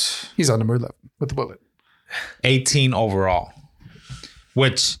at He's on number 11 with the bullet. 18 overall,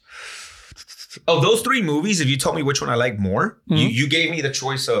 which Of those 3 movies, if you told me which one I like more, you gave me the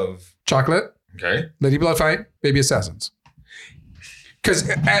choice of Chocolate, okay, Lady Blood Fight, Baby Assassins. Because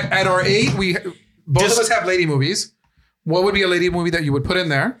at our 8, both of us have lady movies. What would be a lady movie that you would put in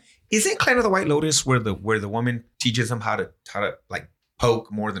there? Isn't Clan of the White Lotus where the woman teaches them how to like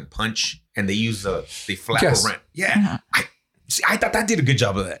poke more than punch, and they use they flap around? Yeah, I thought that did a good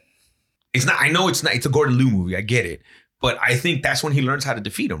job of that. It's not. I know it's not. It's a Gordon Liu movie. I get it, but I think that's when he learns how to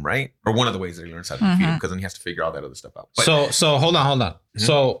defeat him, right? Or one of the ways that he learns how to defeat him, because then he has to figure all that other stuff out. But, so hold on. Mm-hmm.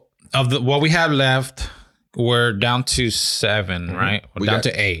 So of what we have left, we're down to 7, right? We're down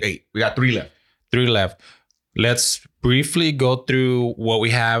to 8. 8. We got 3 left. 3 left. Let's briefly go through what we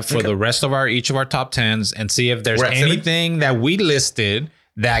have for the rest of each of our top 10s and see if there's anything that we listed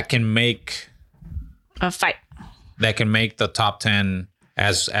that can make a fight. That can make the top 10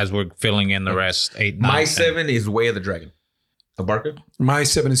 as we're filling in the rest 8, 9. My 7 is Way of the Dragon. Abarca? My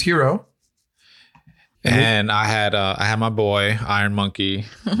 7 is Hero. And I had my boy Iron Monkey.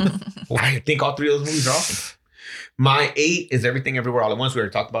 I think all 3 of those movies are awesome. My 8 is Everything Everywhere All at Once. We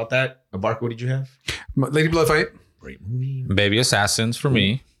already talked about that. Abarca, what did you have? Lady Blood Fight. Great movie. Baby Assassins for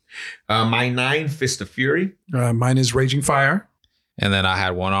me. My 9, Fist of Fury. Mine is Raging Fire. And then I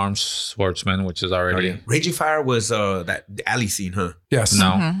had One Armed Swordsman, which is already... Raging Fire was the alley scene, huh? Yes.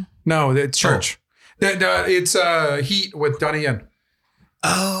 No. No, it's church. It's Heat with Donnie Yen.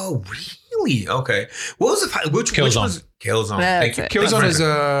 Oh, really? Okay. What was the which Killzone. was Killzone? That's Thank you. it. Killzone is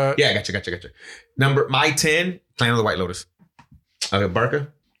Yeah, gotcha. My 10, Clan of the White Lotus. Okay, Barca.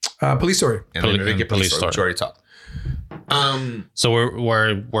 Police Story. And then we get Police Story. Which we already talked. So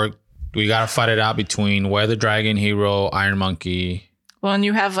we gotta fight it out between Where the Dragon, Hero, Iron Monkey. Well, and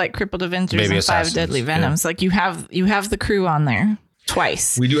you have like Crippled Avengers Baby and Assassins, 5 Deadly Venoms. Like you have the crew on there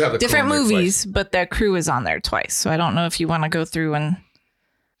twice. We do have the different crew on there movies, but their crew is on there twice. So I don't know if you want to go through and.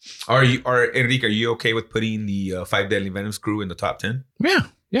 Enrique, are you okay with putting the 5 Deadly Venoms crew in the top 10? Yeah.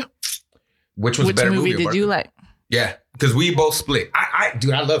 Which was a better movie? Did you like? Yeah, because we both split. I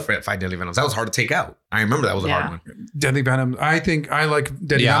love 5 Deadly Venoms. That was hard to take out. I remember that was a hard one. Deadly Venom. I think I like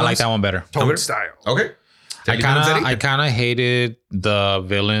Deadly Venoms. I like that one better. Tone style. Okay. I kind of hated the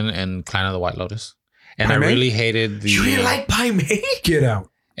villain in Clan of the White Lotus, and Pai I Mei? really hated the. You didn't like Pai Mei? Get out.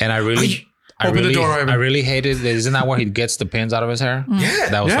 And I really hated. Isn't that where he gets the pins out of his hair? Yeah.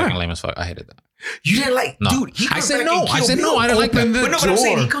 That was fucking lame as fuck. I hated that. You didn't like, No. dude. He I comes said back no. and Kill I said Bill. no. I don't like that. But no, but I'm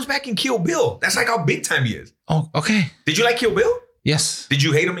saying he comes back and Kill Bill. That's like how big time he is. Oh, okay. Did you like Kill Bill? Yes. Did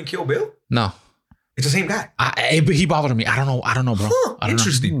you hate him in Kill Bill? No. It's the same guy. But he bothered me. I don't know, bro. Huh, I don't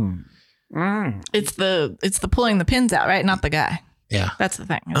interesting. It's the pulling the pins out, right? Not the guy. Yeah. That's the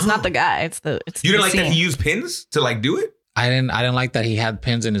thing. It's not the guy. It's You the didn't like scene. that he used pins to like do it? I didn't like that he had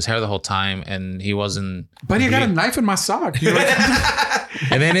pins in his hair the whole time and he wasn't. But you got a knife in my sock. You're like,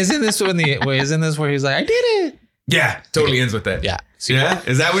 And then isn't this where he's like, I did it? Yeah, totally ends with that. Yeah. See, Yeah?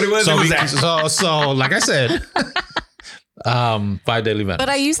 Is that what it was? So, It was that. so like I said, 5 Deadly Venoms. But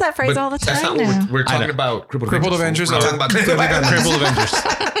I use that phrase But all the that's time not now. what we're talking know. about. Crippled Avengers. We're talking about Deadly Venoms. Crippled Avengers.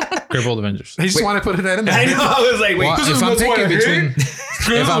 Crippled Avengers. he just want to put it in there. I know. I was like, wait, Well, this if is I'm what's what I picking heard?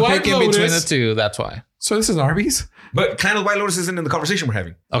 between the two, that's why. So this is Arby's? But Clan of the White Lotus isn't in the conversation we're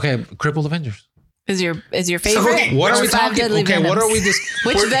having. Okay, Crippled Avengers. Is your favorite? okay, What Or are we 5 talking? Deadly Okay, what are we Venoms? just?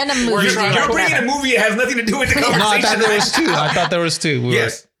 Which Venom movie? do you You're like bringing better? a movie that has nothing to do with the conversation. No, I thought there was two.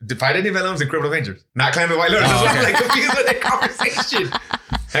 Yes, Divided Venoms and Crippled Avengers, not Clan of the White Lotus. Oh, That's why I'm okay. like confused with that conversation.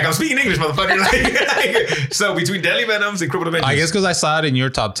 Like I'm speaking English, motherfucker. Like, so between Deadly Venoms and Crippled Avengers, I guess because I saw it in your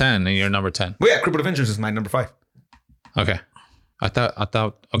top 10 and your number 10. Well, yeah, Crippled Avengers is my number 5. Okay, I thought.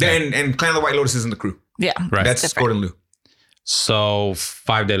 Okay, And Clan of the White Lotus is in the crew. Yeah, right. That's different. Gordon Liu. So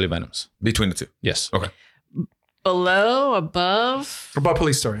 5 Deadly Venoms. Between the two. Yes. Okay. Below, above. About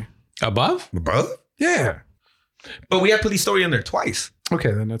Police Story. Above? Above? Yeah. But we have Police Story in there twice.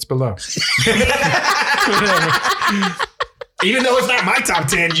 Okay, then it's below. Even though it's not my top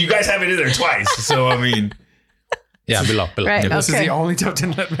 10, you guys have it in there twice. So, I mean. Yeah, below. Right. This is Okay. the only top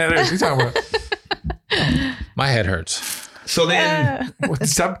 10 that matters. You're talking about. My head hurts. So then.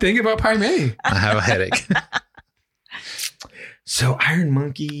 Stop thinking about Pai Mei. I have a headache. So Iron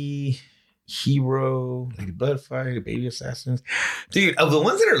Monkey, Hero, Lady Bloodfire, Baby Assassins. Dude, of the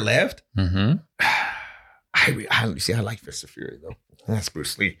ones that are left, Mm-hmm. I like Fist of Fury, though. That's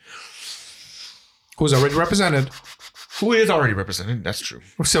Bruce Lee. Who's already represented. Who is already represented. That's true.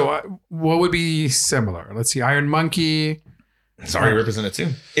 So what would be similar? Let's see. Iron Monkey. It's already represented too.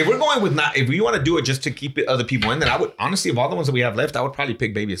 If we're going with if we want to do it just to keep it other people in, then I would honestly, of all the ones that we have left, I would probably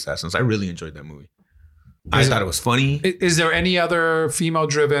pick Baby Assassins. I really enjoyed that movie. I thought it was funny. Is there any other female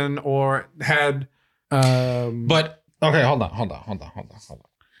driven or had But okay, hold on.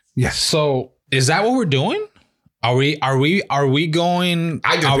 yes. So Is that what we're doing? Are we going?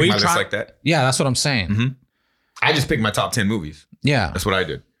 I just pick my list like that. Yeah, that's what I'm saying. Mm-hmm. I just picked my top 10 movies. Yeah, that's what I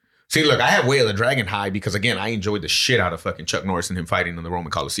did. See, look, I have Way of the Dragon high because again, I enjoyed the shit out of fucking Chuck Norris and him fighting in the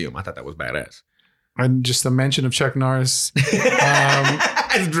Roman Coliseum. I thought that was badass. And just the mention of Chuck Norris.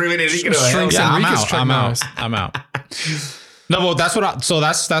 I've driven it. I'm out. No, but that's what.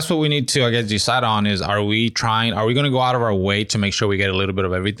 That's what we need to, I guess, decide on is: are we going to go out of our way to make sure we get a little bit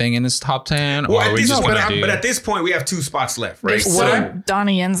of everything in this top 10, or are we just going to do? But at this point, we have 2 spots left, right?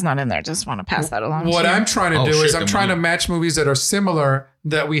 Donnie Yen's not in there. Just want to pass that along. What I'm trying to do is I'm trying to match movies that are similar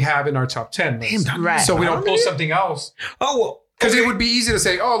that we have in our top 10 list. Damn, right. So we don't pull something else. Oh, well, because it would be easy to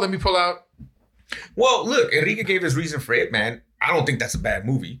say, oh, let me pull out. Well, look, Enrique gave his reason for it, man. I don't think that's a bad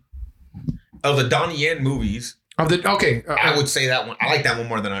movie. Of the Donnie Yen movies. I would say that one. I like that one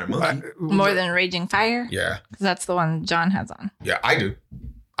more than Iron Monkey. More than Raging Fire? Yeah. Because that's the one John has on. Yeah, I do.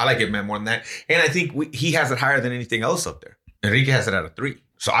 I like it, man, more than that. And I think he has it higher than anything else up there. Enrique has it at a 3.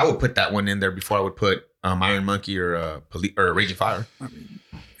 So I would put that one in there before I would put Iron Monkey or Raging Fire. I mean,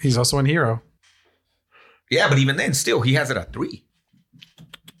 he's also in Hero. Yeah, but even then, still, he has it at 3.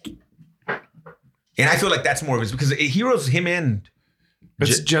 And I feel like that's more of his because Heroes him and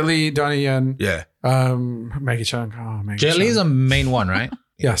it's Jet Li, Donnie Yen. Yeah. Maggie Chung. Oh, Maggie Jet Li's a main one, right?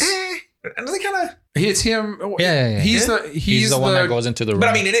 Yes. And they kind of. It's him. Yeah. He's the one that goes into the room. But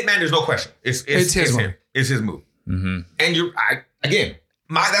I mean, in it, man, there's no question. It's his move. It's his move. Mm-hmm. And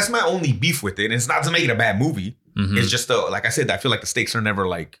that's my only beef with it. And it's not to make it a bad movie. Mm-hmm. It's just like I said, I feel like the stakes are never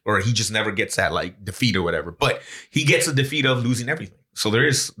like, or he just never gets that like defeat or whatever. But he gets a defeat of losing everything. So there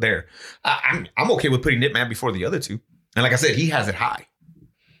is there. I'm okay with putting Ip Man before the other 2. And like I said, he has it high.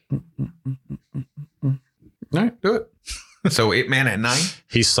 All right, do it. So Ip Man at 9.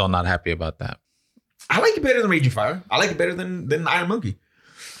 He's so not happy about that. I like it better than Raging Fire. I like it better than Iron Monkey.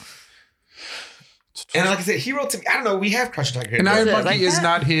 And like I said, Hero to me, I don't know. We have Crouching Tiger. And Iron Monkey is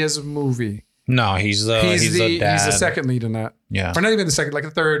not his movie. No, he's the second lead in that. Yeah. Or not even the second, like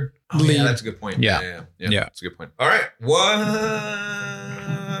the third lead. Yeah, that's a good point. Yeah. That's a good point. All right. One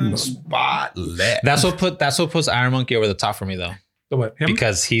spot left. That's what puts Iron Monkey over the top for me though. The what? Him?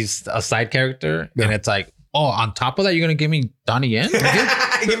 Because he's a side character and it's like, oh, on top of that, you're gonna give me Donnie Yen? Give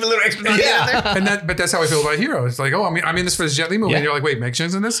him a little extra Donnie Yen there. But that's how I feel about Hero. It's like, oh, I'm in this for this Jet Li movie. And you're like, wait, Meg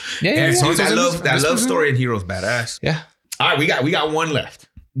Chen's in this? Yeah. That love story in Hero's badass. Yeah. All right, we got one left.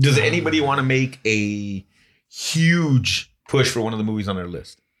 Does anybody want to make a huge push for one of the movies on their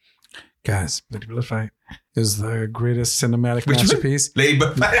list? Guys, Lady Bullet Fight is the greatest cinematic masterpiece. Lady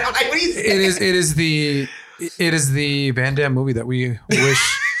Bullet Fight. It is the Van Damme movie that we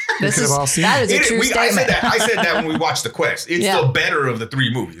wish we could have all seen. That is a true statement. I said that when we watched The Quest. It's the better of the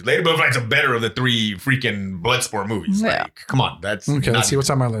 3 movies. Lady Bullet Fight's a better of the 3 freaking Bloodsport movies. Yeah. Like, come on, that's okay. Let's see what's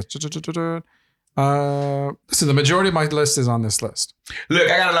on my list. Listen, the majority of my list is on this list. Look,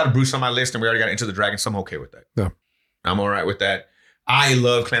 I got a lot of Bruce on my list, and we already got Into the Dragon, so I'm okay with that. Yeah, I'm all right with that. I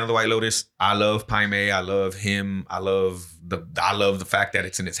love Clan of the White Lotus. I love Pai Mei. I love him. I love the fact that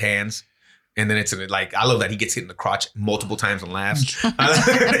it's in his hands. And then it's like, I love that he gets hit in the crotch multiple times and laughs.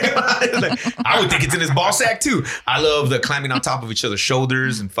 I would think it's in his ball sack too. I love the climbing on top of each other's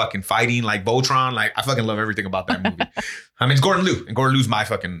shoulders and fucking fighting like Voltron. Like, I fucking love everything about that movie. I mean, it's Gordon Liu, and Gordon Liu's my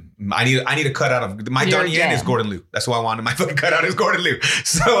fucking. I need a cut out of my Donnie Yen is Gordon Liu. That's who I wanted. My fucking cut out is Gordon Liu.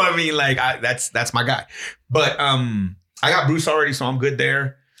 So I mean, like, that's my guy. But I got Bruce already, so I'm good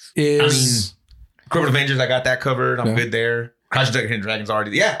there. Corporate Avengers, I got that covered. I'm good there. Crouching Tiger, Hidden Dragon's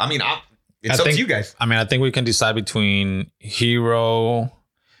already. Yeah, I mean, it's up to you guys. I mean, I think we can decide between Hero,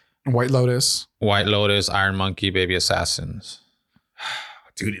 White Lotus, Iron Monkey, Baby Assassins.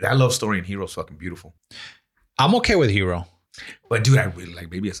 Dude, that love story in Hero is fucking beautiful. I'm okay with Hero. But dude, I really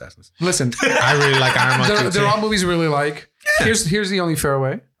like Baby Assassins. Listen, I really like Iron Monkey. They're all movies we really like. Yeah. Here's the only fair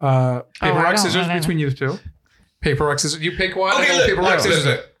way. Paper, rock, scissors between you 2. Paper, rock, scissors. You pick one. Okay, paper, rock,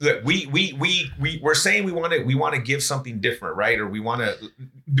 scissors. Look, we're saying we want to give something different, right? Or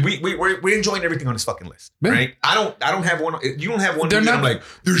we're enjoying everything on this fucking list, right? I don't have one. You don't have one. I'm like,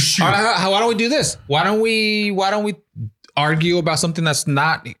 there's shit. Why don't we do this? Why don't we argue about something that's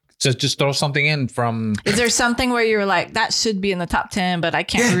not? Just throw something in from. Is there something where you're like, that should be in the top 10, but I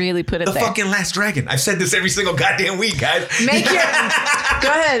can't really put it there? The fucking Last Dragon. I've said this every single goddamn week, guys. Go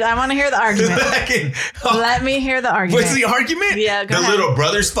ahead. I want to hear the argument. Let me hear the argument. What's the argument? Yeah, go ahead. The little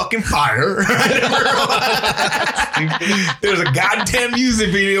brother's fucking fire. There's a goddamn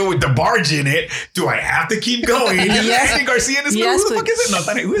music video with the barge in it. Do I have to keep going? Yes. Andy Garcia in this movie? Who the fuck is it? No,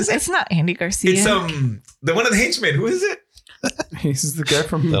 who is it? It's not Andy Garcia. It's the one of the henchmen. Who is it? He's the guy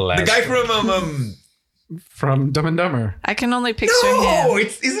from the guy from from Dumb and Dumber. I can only picture No, him.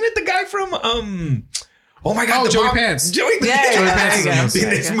 isn't it the guy from Oh my God, Joey Pants. Joey Pants is in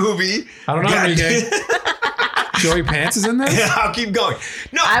this movie. I don't know, Enrique. Joey Pants is in there? I'll keep going.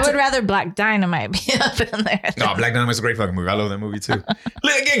 No, I would rather Black Dynamite be up in there. No, Black Dynamite's a great fucking movie. I love that movie too.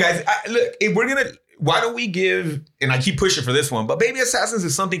 Look, again, guys, if we're gonna, why don't we give, and I keep pushing for this one, but Baby Assassins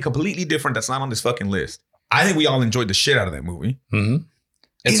is something completely different that's not on this fucking list. I think we all enjoyed the shit out of that movie. Mm-hmm.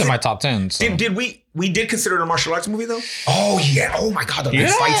 It's in my top 10. So. Did we did consider it a martial arts movie though? Oh yeah. Oh my God. The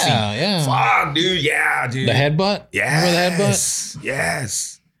Yeah, fight scene. yeah. Fuck, dude. Yeah, dude. The headbutt? Yes. Remember the headbutt?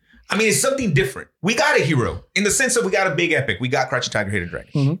 Yes. I mean, it's something different. We got a hero in the sense that we got a big epic. We got Crouching Tiger, Hidden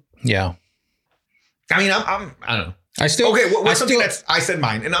Dragon. Mm-hmm. Yeah. I mean, I don't know. I still Okay, what's something that's, I said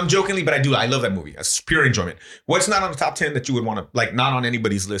mine, and I'm jokingly, but I love that movie. It's pure enjoyment. What's not on the top 10 that you would want to, like, not on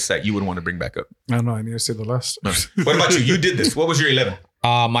anybody's list that you would want to bring back up? I don't know. I need to see the list. What about you? You did this. What was your 11?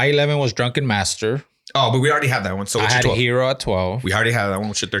 my 11 was Drunken Master. Oh, but we already have that one. So I what's had your 12? Hero at 12. We already have that one.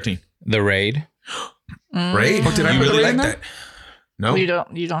 What's your 13? The Raid. Raid? Oh, did I you put the really Raid in like there? that? No? You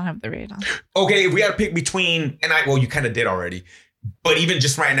don't have the raid on. Okay, if we had to pick between, and well, you kind of did already, but even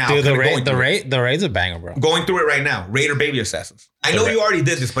just right now, Dude, kinda the Raid's a banger, bro. going through it right now, Raid or Baby Assassins. I know Raid. you already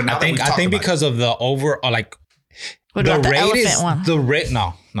did this, but now I think because of the over like What the about the Raid elephant is one? the Raid.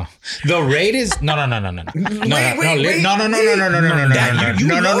 No. The Raid is no. Wait. No.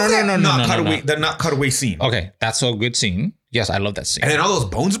 The not cutaway scene. Okay, that's a good scene. Yes, I love that scene. And then all those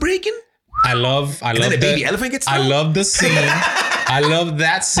bones breaking. I love And then the baby elephant gets. I thrown? love the scene. I love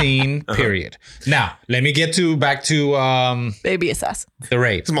that scene. Period. Now let me get back to Baby Assassin. the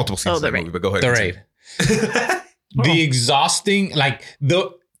Raid. There's multiple scenes Oh, the in that Raid. movie, but go ahead. The Raid. The exhausting, like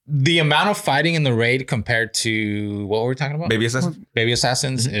the amount of fighting in the Raid compared to what were we talking about? Baby Assassin. Baby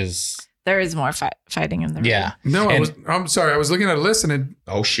Assassins is There is more fighting in the raid. yeah. No, And- I'm sorry. I was looking at a list and it,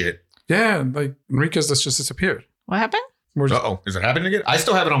 Oh shit. like Enrique's list just disappeared. What happened? Is it happening again? I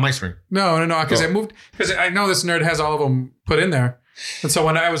still have it on my screen. No, because Oh. I moved, because I know this nerd has all of them put in there. And so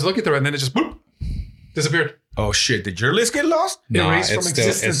when I was looking through it, and then it just boop, disappeared. Oh shit! Did your list get lost? No, Erased it's from still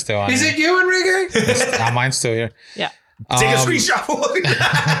existence. it's still on. Is it you, Enrique? Mine's still here. Yeah. Take a Um,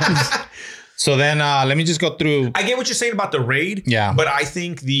 screenshot. So then let me just go through. I get what you're saying about the Raid. Yeah. But I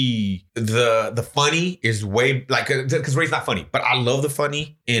think the funny is way like because Raid's not funny, but I love the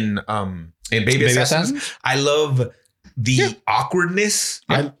funny in Baby Assassins. I love the awkwardness.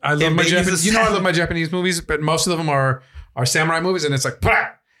 I love in my Baby Japanese. You know, I Assassins. love my Japanese movies, but most of them are samurai movies, and it's like,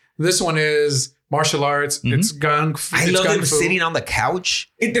 bah! This one is martial arts. Mm-hmm. It's gung. I it's love them gung fu. sitting on the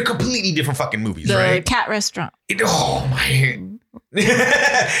couch. They're completely different fucking movies, The right? cat restaurant. Oh my!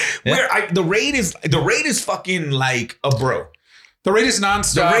 The Raid is fucking like a bro. The Raid is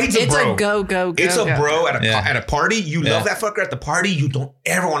nonstop. The Raid's a It's bro. a go. It's a bro at Yeah. at a party. You Yeah. love that fucker at the party. You don't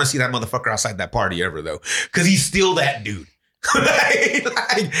ever want to see that motherfucker outside that party ever though, because he's still that dude.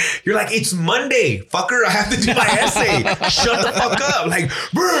 like, you're like, it's Monday, fucker. I have to do my essay. Shut the fuck up. Like,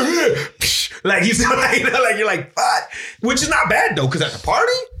 like he's like, like you're like, fuck. Which is not bad though, because at the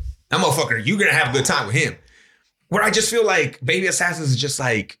party, that motherfucker, you're gonna have a good time with him. Where I just feel like Baby Assassins is just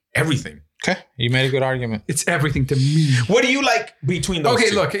like everything. Okay, you made a good argument. It's everything to me. What do you like between those? Okay,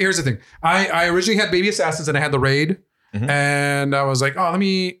 two? look, here's the thing. I originally had Baby Assassins and I had the Raid. Mhm. And I was like, oh, I'm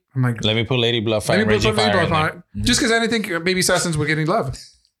like, Let me put Lady Bloodfight and maybe Raging Fire in there. on. Just because I didn't think Baby Assassins were getting love.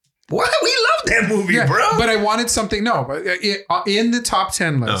 What? We love that movie, bro. But I wanted something. No, but in the top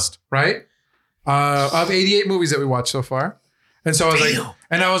 10 list, right? Of 88 movies that we watched so far. And so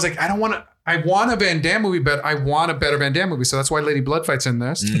I was like, I want a Van Damme movie, but I want a better Van Damme movie. So that's why Lady Bloodfight's in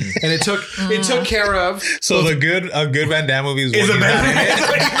this. And it took care of. So a good Van Damme movie is Is one a you bad have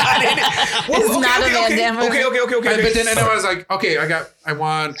in it. It's not a Van Damme movie. Okay. But then and I was like, okay,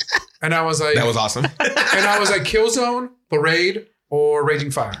 and I was like, That was awesome. and I was like, Killzone, The Raid, or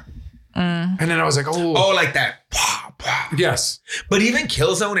Raging Fire. And then I was like, Oh, like that. Pah, pah. yes. But even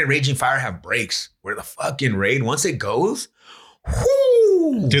Killzone and Raging Fire have breaks where the fucking Raid, once it goes,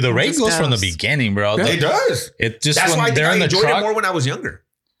 whoo, Dude, the Raid just goes from the goes. beginning, bro. Yeah. it does. It just That's why I when think they're I in the enjoyed it truck. more when I was younger.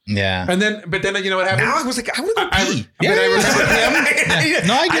 Yeah. But then you know what happened? Now I was like, I want to go pee. But I remember him.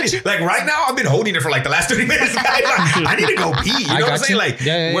 No, I get you. Like right now, I've been holding it for like the last 30 minutes. I need to go pee. You know what I'm got saying? you. Like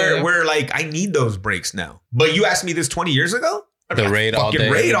Yeah, where like I need those breaks now. But you asked me this 20 years ago. The Raid all Fucking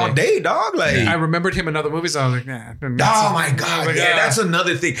day. Raid every all day, dog. Like I remembered him in other movies. I was like, nah. oh my God. Like, Yeah, that's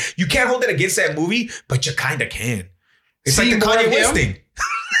another thing. You can't hold it against that movie, but you kind of can. It's See like the more of Kanye West him? thing.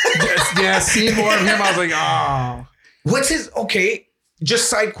 yeah, seeing more of him, I was like, oh. What's his, okay, just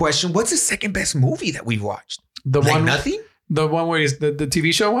side question. What's his second best movie that we've watched? The Like one nothing? The one where he's the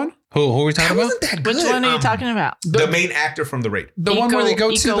TV show one? Who are we talking about? That good. Which one are you talking about? The main actor from The Raid. The one where they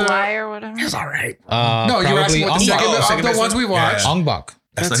go to the Y or whatever. That's all right. No, you're asking what the second of the ones we watched. Yeah. Ong Bak.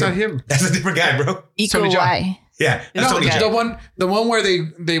 That's not him. That's a different guy, bro. Iko Y. Yeah, that's No, Tony Jaa. the one where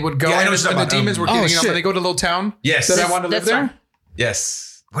they would go Yeah, I know and what you're the talking demons about. were getting up shit. and they go to a little town. Yes. That I want to live That's there. right.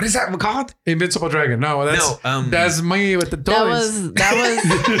 Yes. What is that called? Invincible Dragon. No, that's me with the toys. That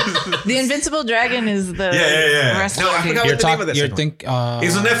was the Invincible Dragon is the Yeah. wrestler. No, I forgot You're what the name of that talking. second one.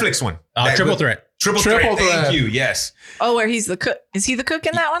 It's It's a Netflix one. Triple Threat. Triple Triple Threat. Threat. Thank you. Yes. Oh, where he's the cook. Is he the cook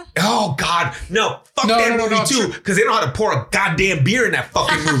in that one? Oh God, no! Fuck No, that no, movie no, too, because they don't know how to pour a goddamn beer in that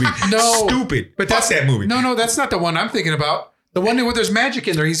fucking movie. No. Stupid. But Fuck that's that movie. No, that's not the one I'm thinking about. The one where there's magic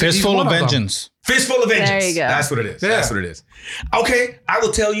in there. He's Fistful one of them. Vengeance. Fistful of Vengeance. There you go. That's what it is. Yeah. That's what it is. Okay, I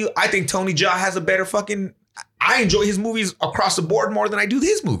will tell you. I think Tony Jaa has a better fucking. I enjoy his movies across the board more than I do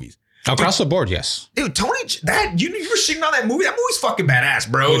his movies. Across the board, yes. Dude, Tony, that you were shitting on that movie. That movie's fucking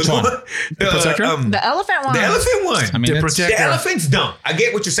badass, bro. Which one? Protector? The elephant one. The elephant one. I mean, The it's, Protector. The elephant's dumb. I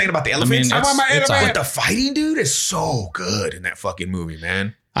get what you're saying about the elephants. I want my it's elephant. But the fighting, dude, is so good in that fucking movie,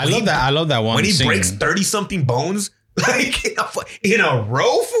 man. I love that. I love that one. When he scene. breaks 30-something bones, like in a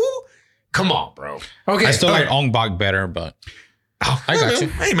row, fool. Come on, bro. Okay. I still okay. like Ong Bak better, but Oh, I got man,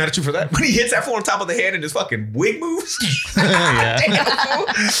 you. I ain't mad at you for that. When he hits that fool on top of the head and his fucking wig moves. yeah. Damn,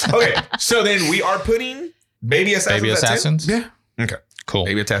 fool. Okay, so then we are putting Baby Assassins. Baby at 10? Assassins. Yeah. Okay. Cool.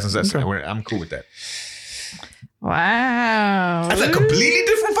 Baby Assassins. Okay. I'm cool with that. Wow. That's a completely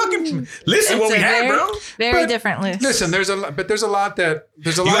different fucking list of what we had, bro. Very But different list. Listen, there's a lot of You lot of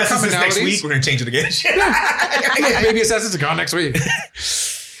ask us this next week, commonalities. we're gonna change it again. Baby Assassins are gone next week.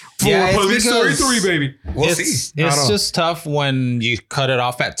 Yeah, it's Police Story because 3, baby. We'll it's see. I it's don't know. just tough when you cut it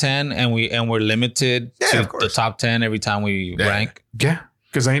off at 10 and we're limited Yeah, to of course. the top 10 every time we Yeah. rank. Yeah,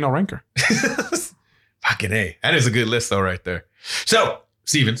 because I ain't no ranker. Fucking A. That is a good list, though, right there. So,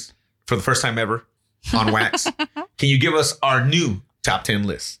 Stevens, for the first time ever on Wax, can you give us our new top 10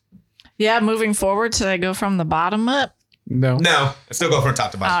 list? Yeah, moving forward, should I go from the bottom up? No. No, let's still go from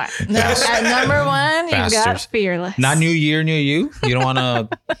top to All bottom. right. No, at number one, you got Bastards. Fearless. Not new year, new you. You don't want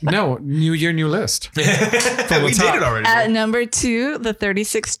to. No. New year, new list. we did it already. At bro. number two, the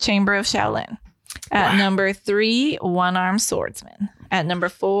 36th Chamber of Shaolin. At number three, One Armed Swordsman. At number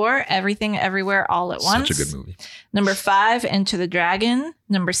four, Everything Everywhere All at Once. Such a good movie. Number five, Enter the Dragon.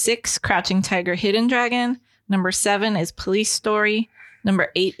 Number six, Crouching Tiger, Hidden Dragon. Number seven is Police Story.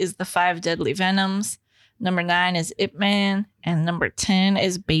 Number 8 is The Five Deadly Venoms. Number 9 is Ip Man. And number 10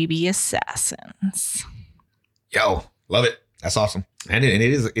 is Baby Assassins. Yo, love it. That's awesome. And it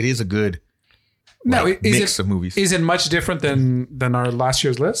is a good No, mix of movies. Is it much different than our last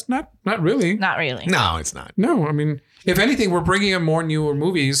year's list? Not really. Not really. No, it's not. No, I mean, if anything, we're bringing in more newer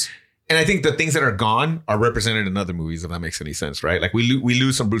movies. And I think the things that are gone are represented in other movies, if that makes any sense, right? Like we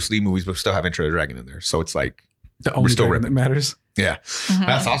lose some Bruce Lee movies, but we still have Enter the Dragon in there. So it's like, The only still dragon that matters. yeah,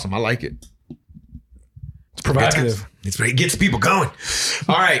 that's awesome. I like it. It's provocative. It gets people going.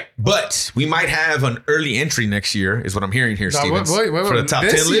 All right, but we might have an early entry next year, is what I'm hearing here, No, Stevens. wait, for the top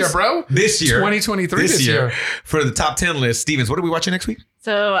this 10 year, list, bro. This year, 2023 this year. for the top 10 list. Stevens, what are we watching next week?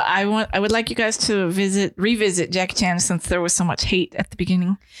 So I would like you guys to revisit Jackie Chan since there was so much hate at the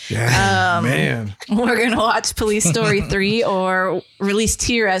beginning. Yeah, man. We're gonna watch Police Story 3 or released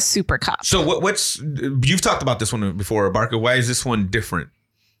here as Super Cop. So what's you've talked about this one before, Barker. Why is this one different?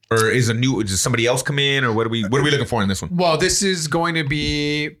 Or does somebody else come in, or what are we looking for in this one? Well, this is going to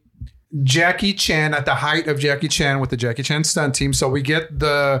be Jackie Chan at the height of Jackie Chan with the Jackie Chan stunt team. So we get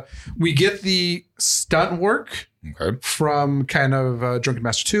the stunt work Okay. from kind of Drunken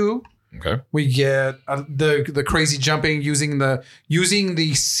Master 2. Okay. We get the crazy jumping using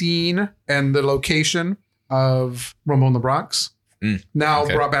the scene and the location of Ramon the Bronx. Now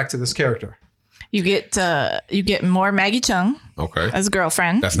okay. brought back to this character. You get more Maggie Chung Okay. as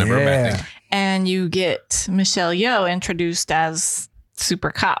girlfriend, That's never a bad thing. and you get Michelle Yeoh introduced as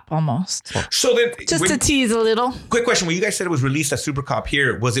Super Cop almost. So then, Just to tease a little. quick question: when you guys said it was released as Super Cop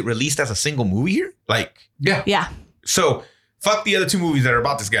here, was it released as a single movie here? Like, Yeah. Yeah. so fuck the other two movies that are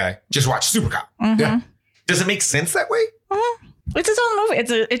about this guy. Just watch Super Cop. Yeah. Does it make sense that way? It's its own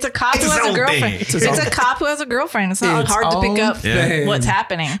movie. It's a cop It's who its has a own girlfriend. thing. It's its a own- cop who has a girlfriend. It's not Its hard to pick own up thing. what's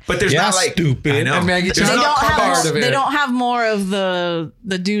happening. But there's Yeah, not like stupid. I know. And Maggie There's Chung- They It's not don't not part have of it. they don't have more of the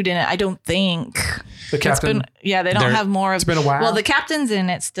dude in it. I don't think. The captain. They don't There- have more of. It's been a while. Well, the captain's in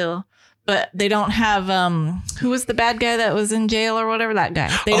it still, but they don't have. Who was the bad guy that was in jail or whatever? That guy.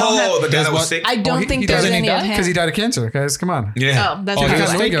 They don't have. the guy that was what- sick. I don't think there's doesn't any of him. because he died of cancer. Guys, come on. yeah. Oh, that's Oh, right. he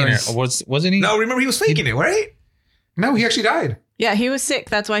was Because faking goes- it. Wasn't he? No, remember he was faking it, right? No, he actually died. Yeah, he was sick.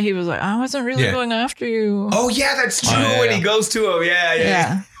 That's why he was like, I wasn't really Yeah. going after you. Oh yeah, that's true. Oh, yeah, When yeah. he goes to him, yeah.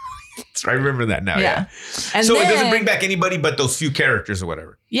 yeah. I remember that now. Yeah. And so then, it doesn't bring back anybody but those few characters or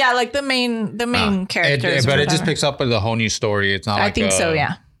whatever. Yeah, like the main characters. But it just picks up with a whole new story. It's not I like think so,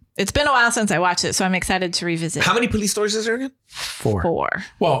 yeah. It's been a while since I watched it, so I'm excited to revisit. How many police stories is there again? 4.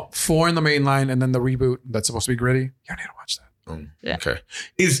 Well, 4 in the main line, and then the reboot that's supposed to be gritty. You need to watch that. Yeah. Okay.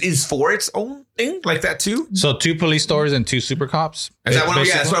 Is 4 its own thing like that too? So 2 police stories and 2 super cops. Is that one?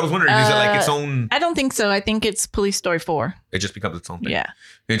 Yeah, that's what I was wondering. Is it like its own? I don't think so. I think it's Police Story 4. It just becomes its own thing. Yeah.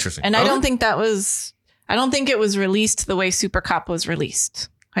 Interesting. And I don't think it was released the way Super Cop was released.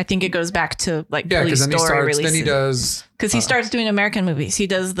 I think it goes back to like Police Story releases. Then he does because he starts doing American movies. He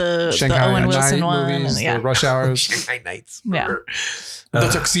does the Shanghai Owen Wilson one, movies, and, the Rush Hours, Shanghai Nights. Yeah. The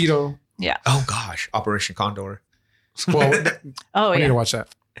Tuxedo. Yeah. Oh gosh, Operation Condor. Well, we need to watch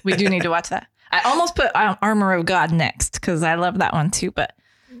that. We do need to watch that. I almost put Armor of God next because I love that one too, but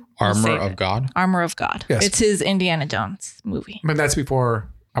Armor of God. Armor of God. Yes. It's his Indiana Jones movie. But that's before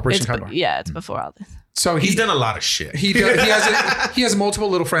Operation Condor. It's before all this. So he's done a lot of shit. He has multiple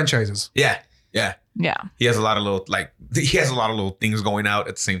little franchises. Yeah. Yeah. He has a lot of little things going out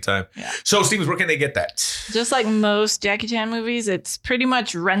at the same time. Yeah. So, Stevens, where can they get that? Just like most Jackie Chan movies, it's pretty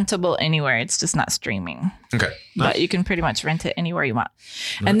much rentable anywhere. It's just not streaming. Okay. But you can pretty much rent it anywhere you want.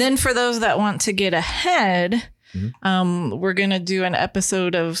 And then for those that want to get ahead, we're going to do an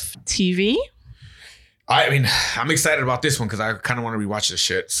episode of TV. I mean, I'm excited about this one because I kind of want to rewatch this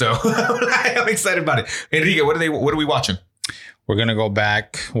shit. So I'm excited about it. Enrique, what are we watching? We're going to go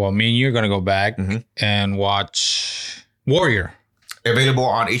back. Well, me and you are going to go back and watch Warrior. Available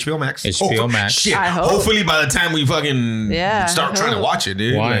on HBO Max. HBO Max. Shit. I hope. Hopefully by the time we fucking start trying to watch it,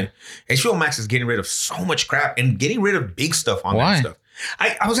 dude. Why? Like, HBO Max is getting rid of so much crap and getting rid of big stuff on that stuff.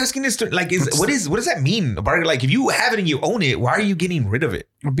 I was asking this to, like, what does that mean? Like, if you have it and you own it, why are you getting rid of it?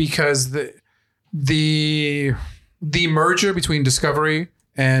 Because the merger between Discovery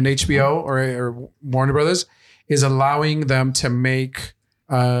and HBO or Warner Brothers is allowing them to make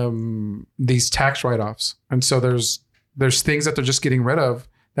these tax write-offs. And so there's things that they're just getting rid of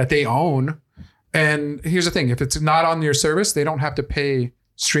that they own. And here's the thing. If it's not on your service, they don't have to pay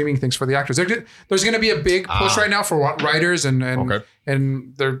streaming things for the actors. There's going to be a big push right now for writers and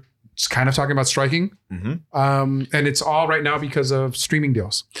they're just kind of talking about striking. And it's all right now because of streaming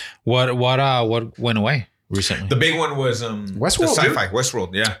deals. What went away recently? The big one was Westworld. The sci-fi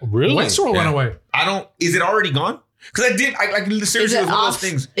Westworld. Yeah. Really? Westworld went away. Is it already gone? Because the series was one of those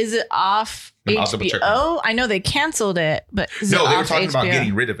things. Is it off HBO? I know they canceled it, but they were talking about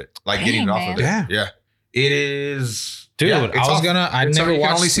getting rid of it, getting it off of it. Yeah. It is, dude. Yeah, I never watched. You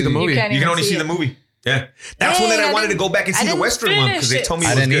can only see the movie. You can only see the movie. Yeah, that's one that I wanted to go back and see the Western one because they told me it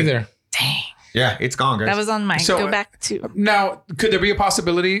was I didn't good. either. Dang. Yeah, it's gone, guys. That was on my go back to. Now, could there be a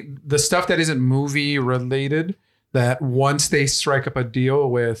possibility the stuff that isn't movie related that once they strike up a deal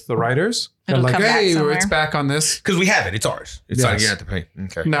with the writers, they're like, hey, it's back on this. Because we have it. It's ours. It's like you have to pay.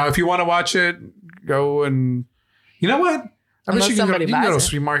 Okay. Now, if you want to watch it, go and you know what? I bet you can go to a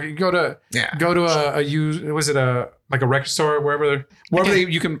free market. You go to a use. Was it a record store wherever they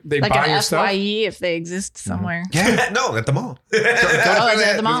like buy an your stuff? FYE if they exist somewhere. Yeah, no, at the mall.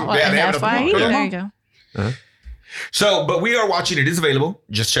 At the mall. Yeah, FYE. There you go. So, but we are watching. It is available.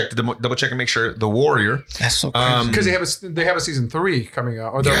 Just double check and make sure. The Warrior. That's so crazy. Because they have a season 3 coming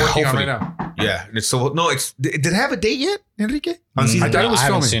out, or they're working on right now. Yeah, did it have a date yet, Enrique? I thought it was I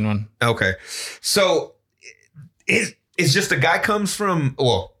haven't filming. seen one. Okay, so it's just a guy comes from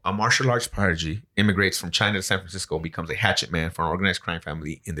a martial arts prodigy, immigrates from China to San Francisco, becomes a hatchet man for an organized crime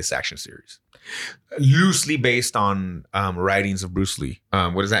family in this action series. Loosely based on writings of Bruce Lee.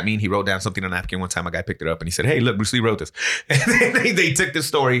 What does that mean? He wrote down something on a napkin one time. A guy picked it up and he said, "Hey, look, Bruce Lee wrote this." And then they took this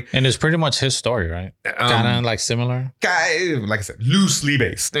story, and it's pretty much his story, right? Kind of like similar. Guy, like I said, loosely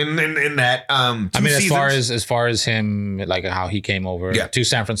based in that. I mean, as far as him, like how he came over to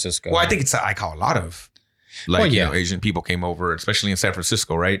San Francisco. Well, I think I call a lot of. Asian people came over, especially in San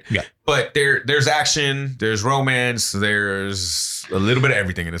Francisco, right? Yeah. But there's action, there's romance, there's a little bit of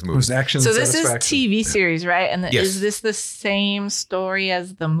everything in this movie. There's action. So this is TV series, right? And is this the same story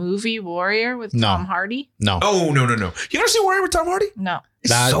as the movie Warrior with Tom Hardy? No. Oh no! You ever seen Warrior with Tom Hardy? No.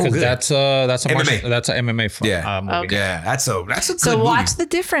 So good. That's a MMA. That's an MMA movie. Okay. Yeah, that's a good So watch movie. the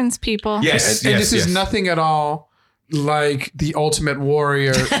difference, people. Yes, and this is nothing at all like the Ultimate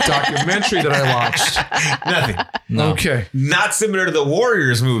Warrior documentary that I watched. Nothing. No. Okay. Not similar to the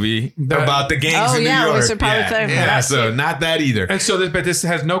Warriors movie about the gangs in New York. We should probably clarify that. So not that either. And so, but this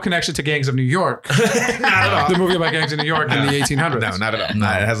has no connection to Gangs of New York. Not at all. The movie about gangs in New York in the 1800s. No, not at all. No,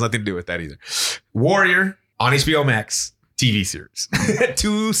 it has nothing to do with that either. Warrior on HBO Max TV series.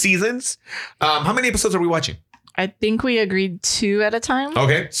 2 seasons. How many episodes are we watching? I think we agreed 2 at a time.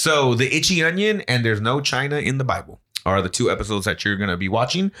 Okay, so The Itchy Onion and There's No China in the Bible are the 2 episodes that you're gonna be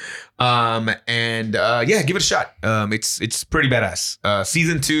watching. Yeah, give it a shot. It's pretty badass.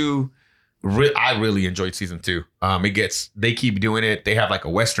 Season 2, I really enjoyed season 2. They keep doing it. They have like a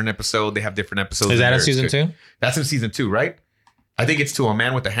Western episode. They have different episodes. Is that in season 2? That's in season 2, right? I think it's to a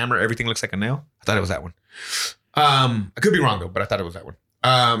man with a hammer. Everything looks like a nail. I thought it was that one. I could be wrong though, but I thought it was that one.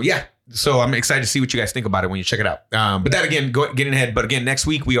 Yeah. So I'm excited to see what you guys think about it when you check it out. But that again, getting ahead. But again, next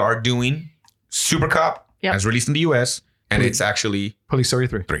week we are doing Super Cop as released in the US, and it's actually Police Story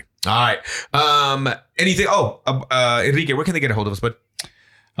 3. All right. Anything? Enrique, where can they get a hold of us? But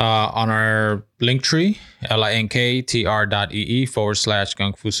on our link tree,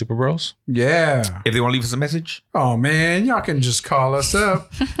 linktr.ee/Kung Fu Super Bros. Yeah. If they want to leave us a message, oh man, y'all can just call us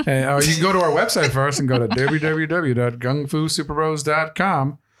up. And, you can go to our website first and go to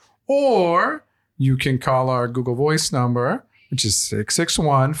www.kungfusuperbros.com, or you can call our Google Voice number, which is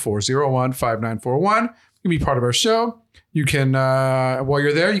 661-401-5941. You can be part of our show. You can, while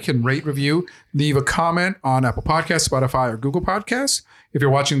you're there, you can rate, review, leave a comment on Apple Podcasts, Spotify, or Google Podcasts. If you're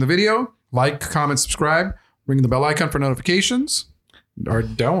watching the video, like, comment, subscribe, ring the bell icon for notifications. Or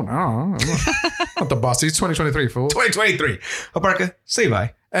don't. I don't know. Not the boss. It's 2023, fool. 2023. Aparca, say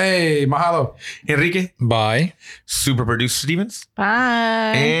bye. Hey, mahalo. Enrique. Bye. Super producer Stevens.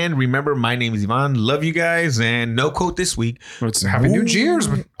 Bye. And remember, my name is Ivan. Love you guys. And no quote this week. It's Happy New Year's.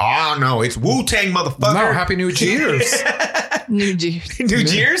 Oh, no. It's Wu-Tang, motherfucker. No, Happy New Year's. New Year's. New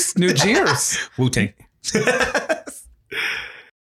Year's? New Year's. Wu-Tang.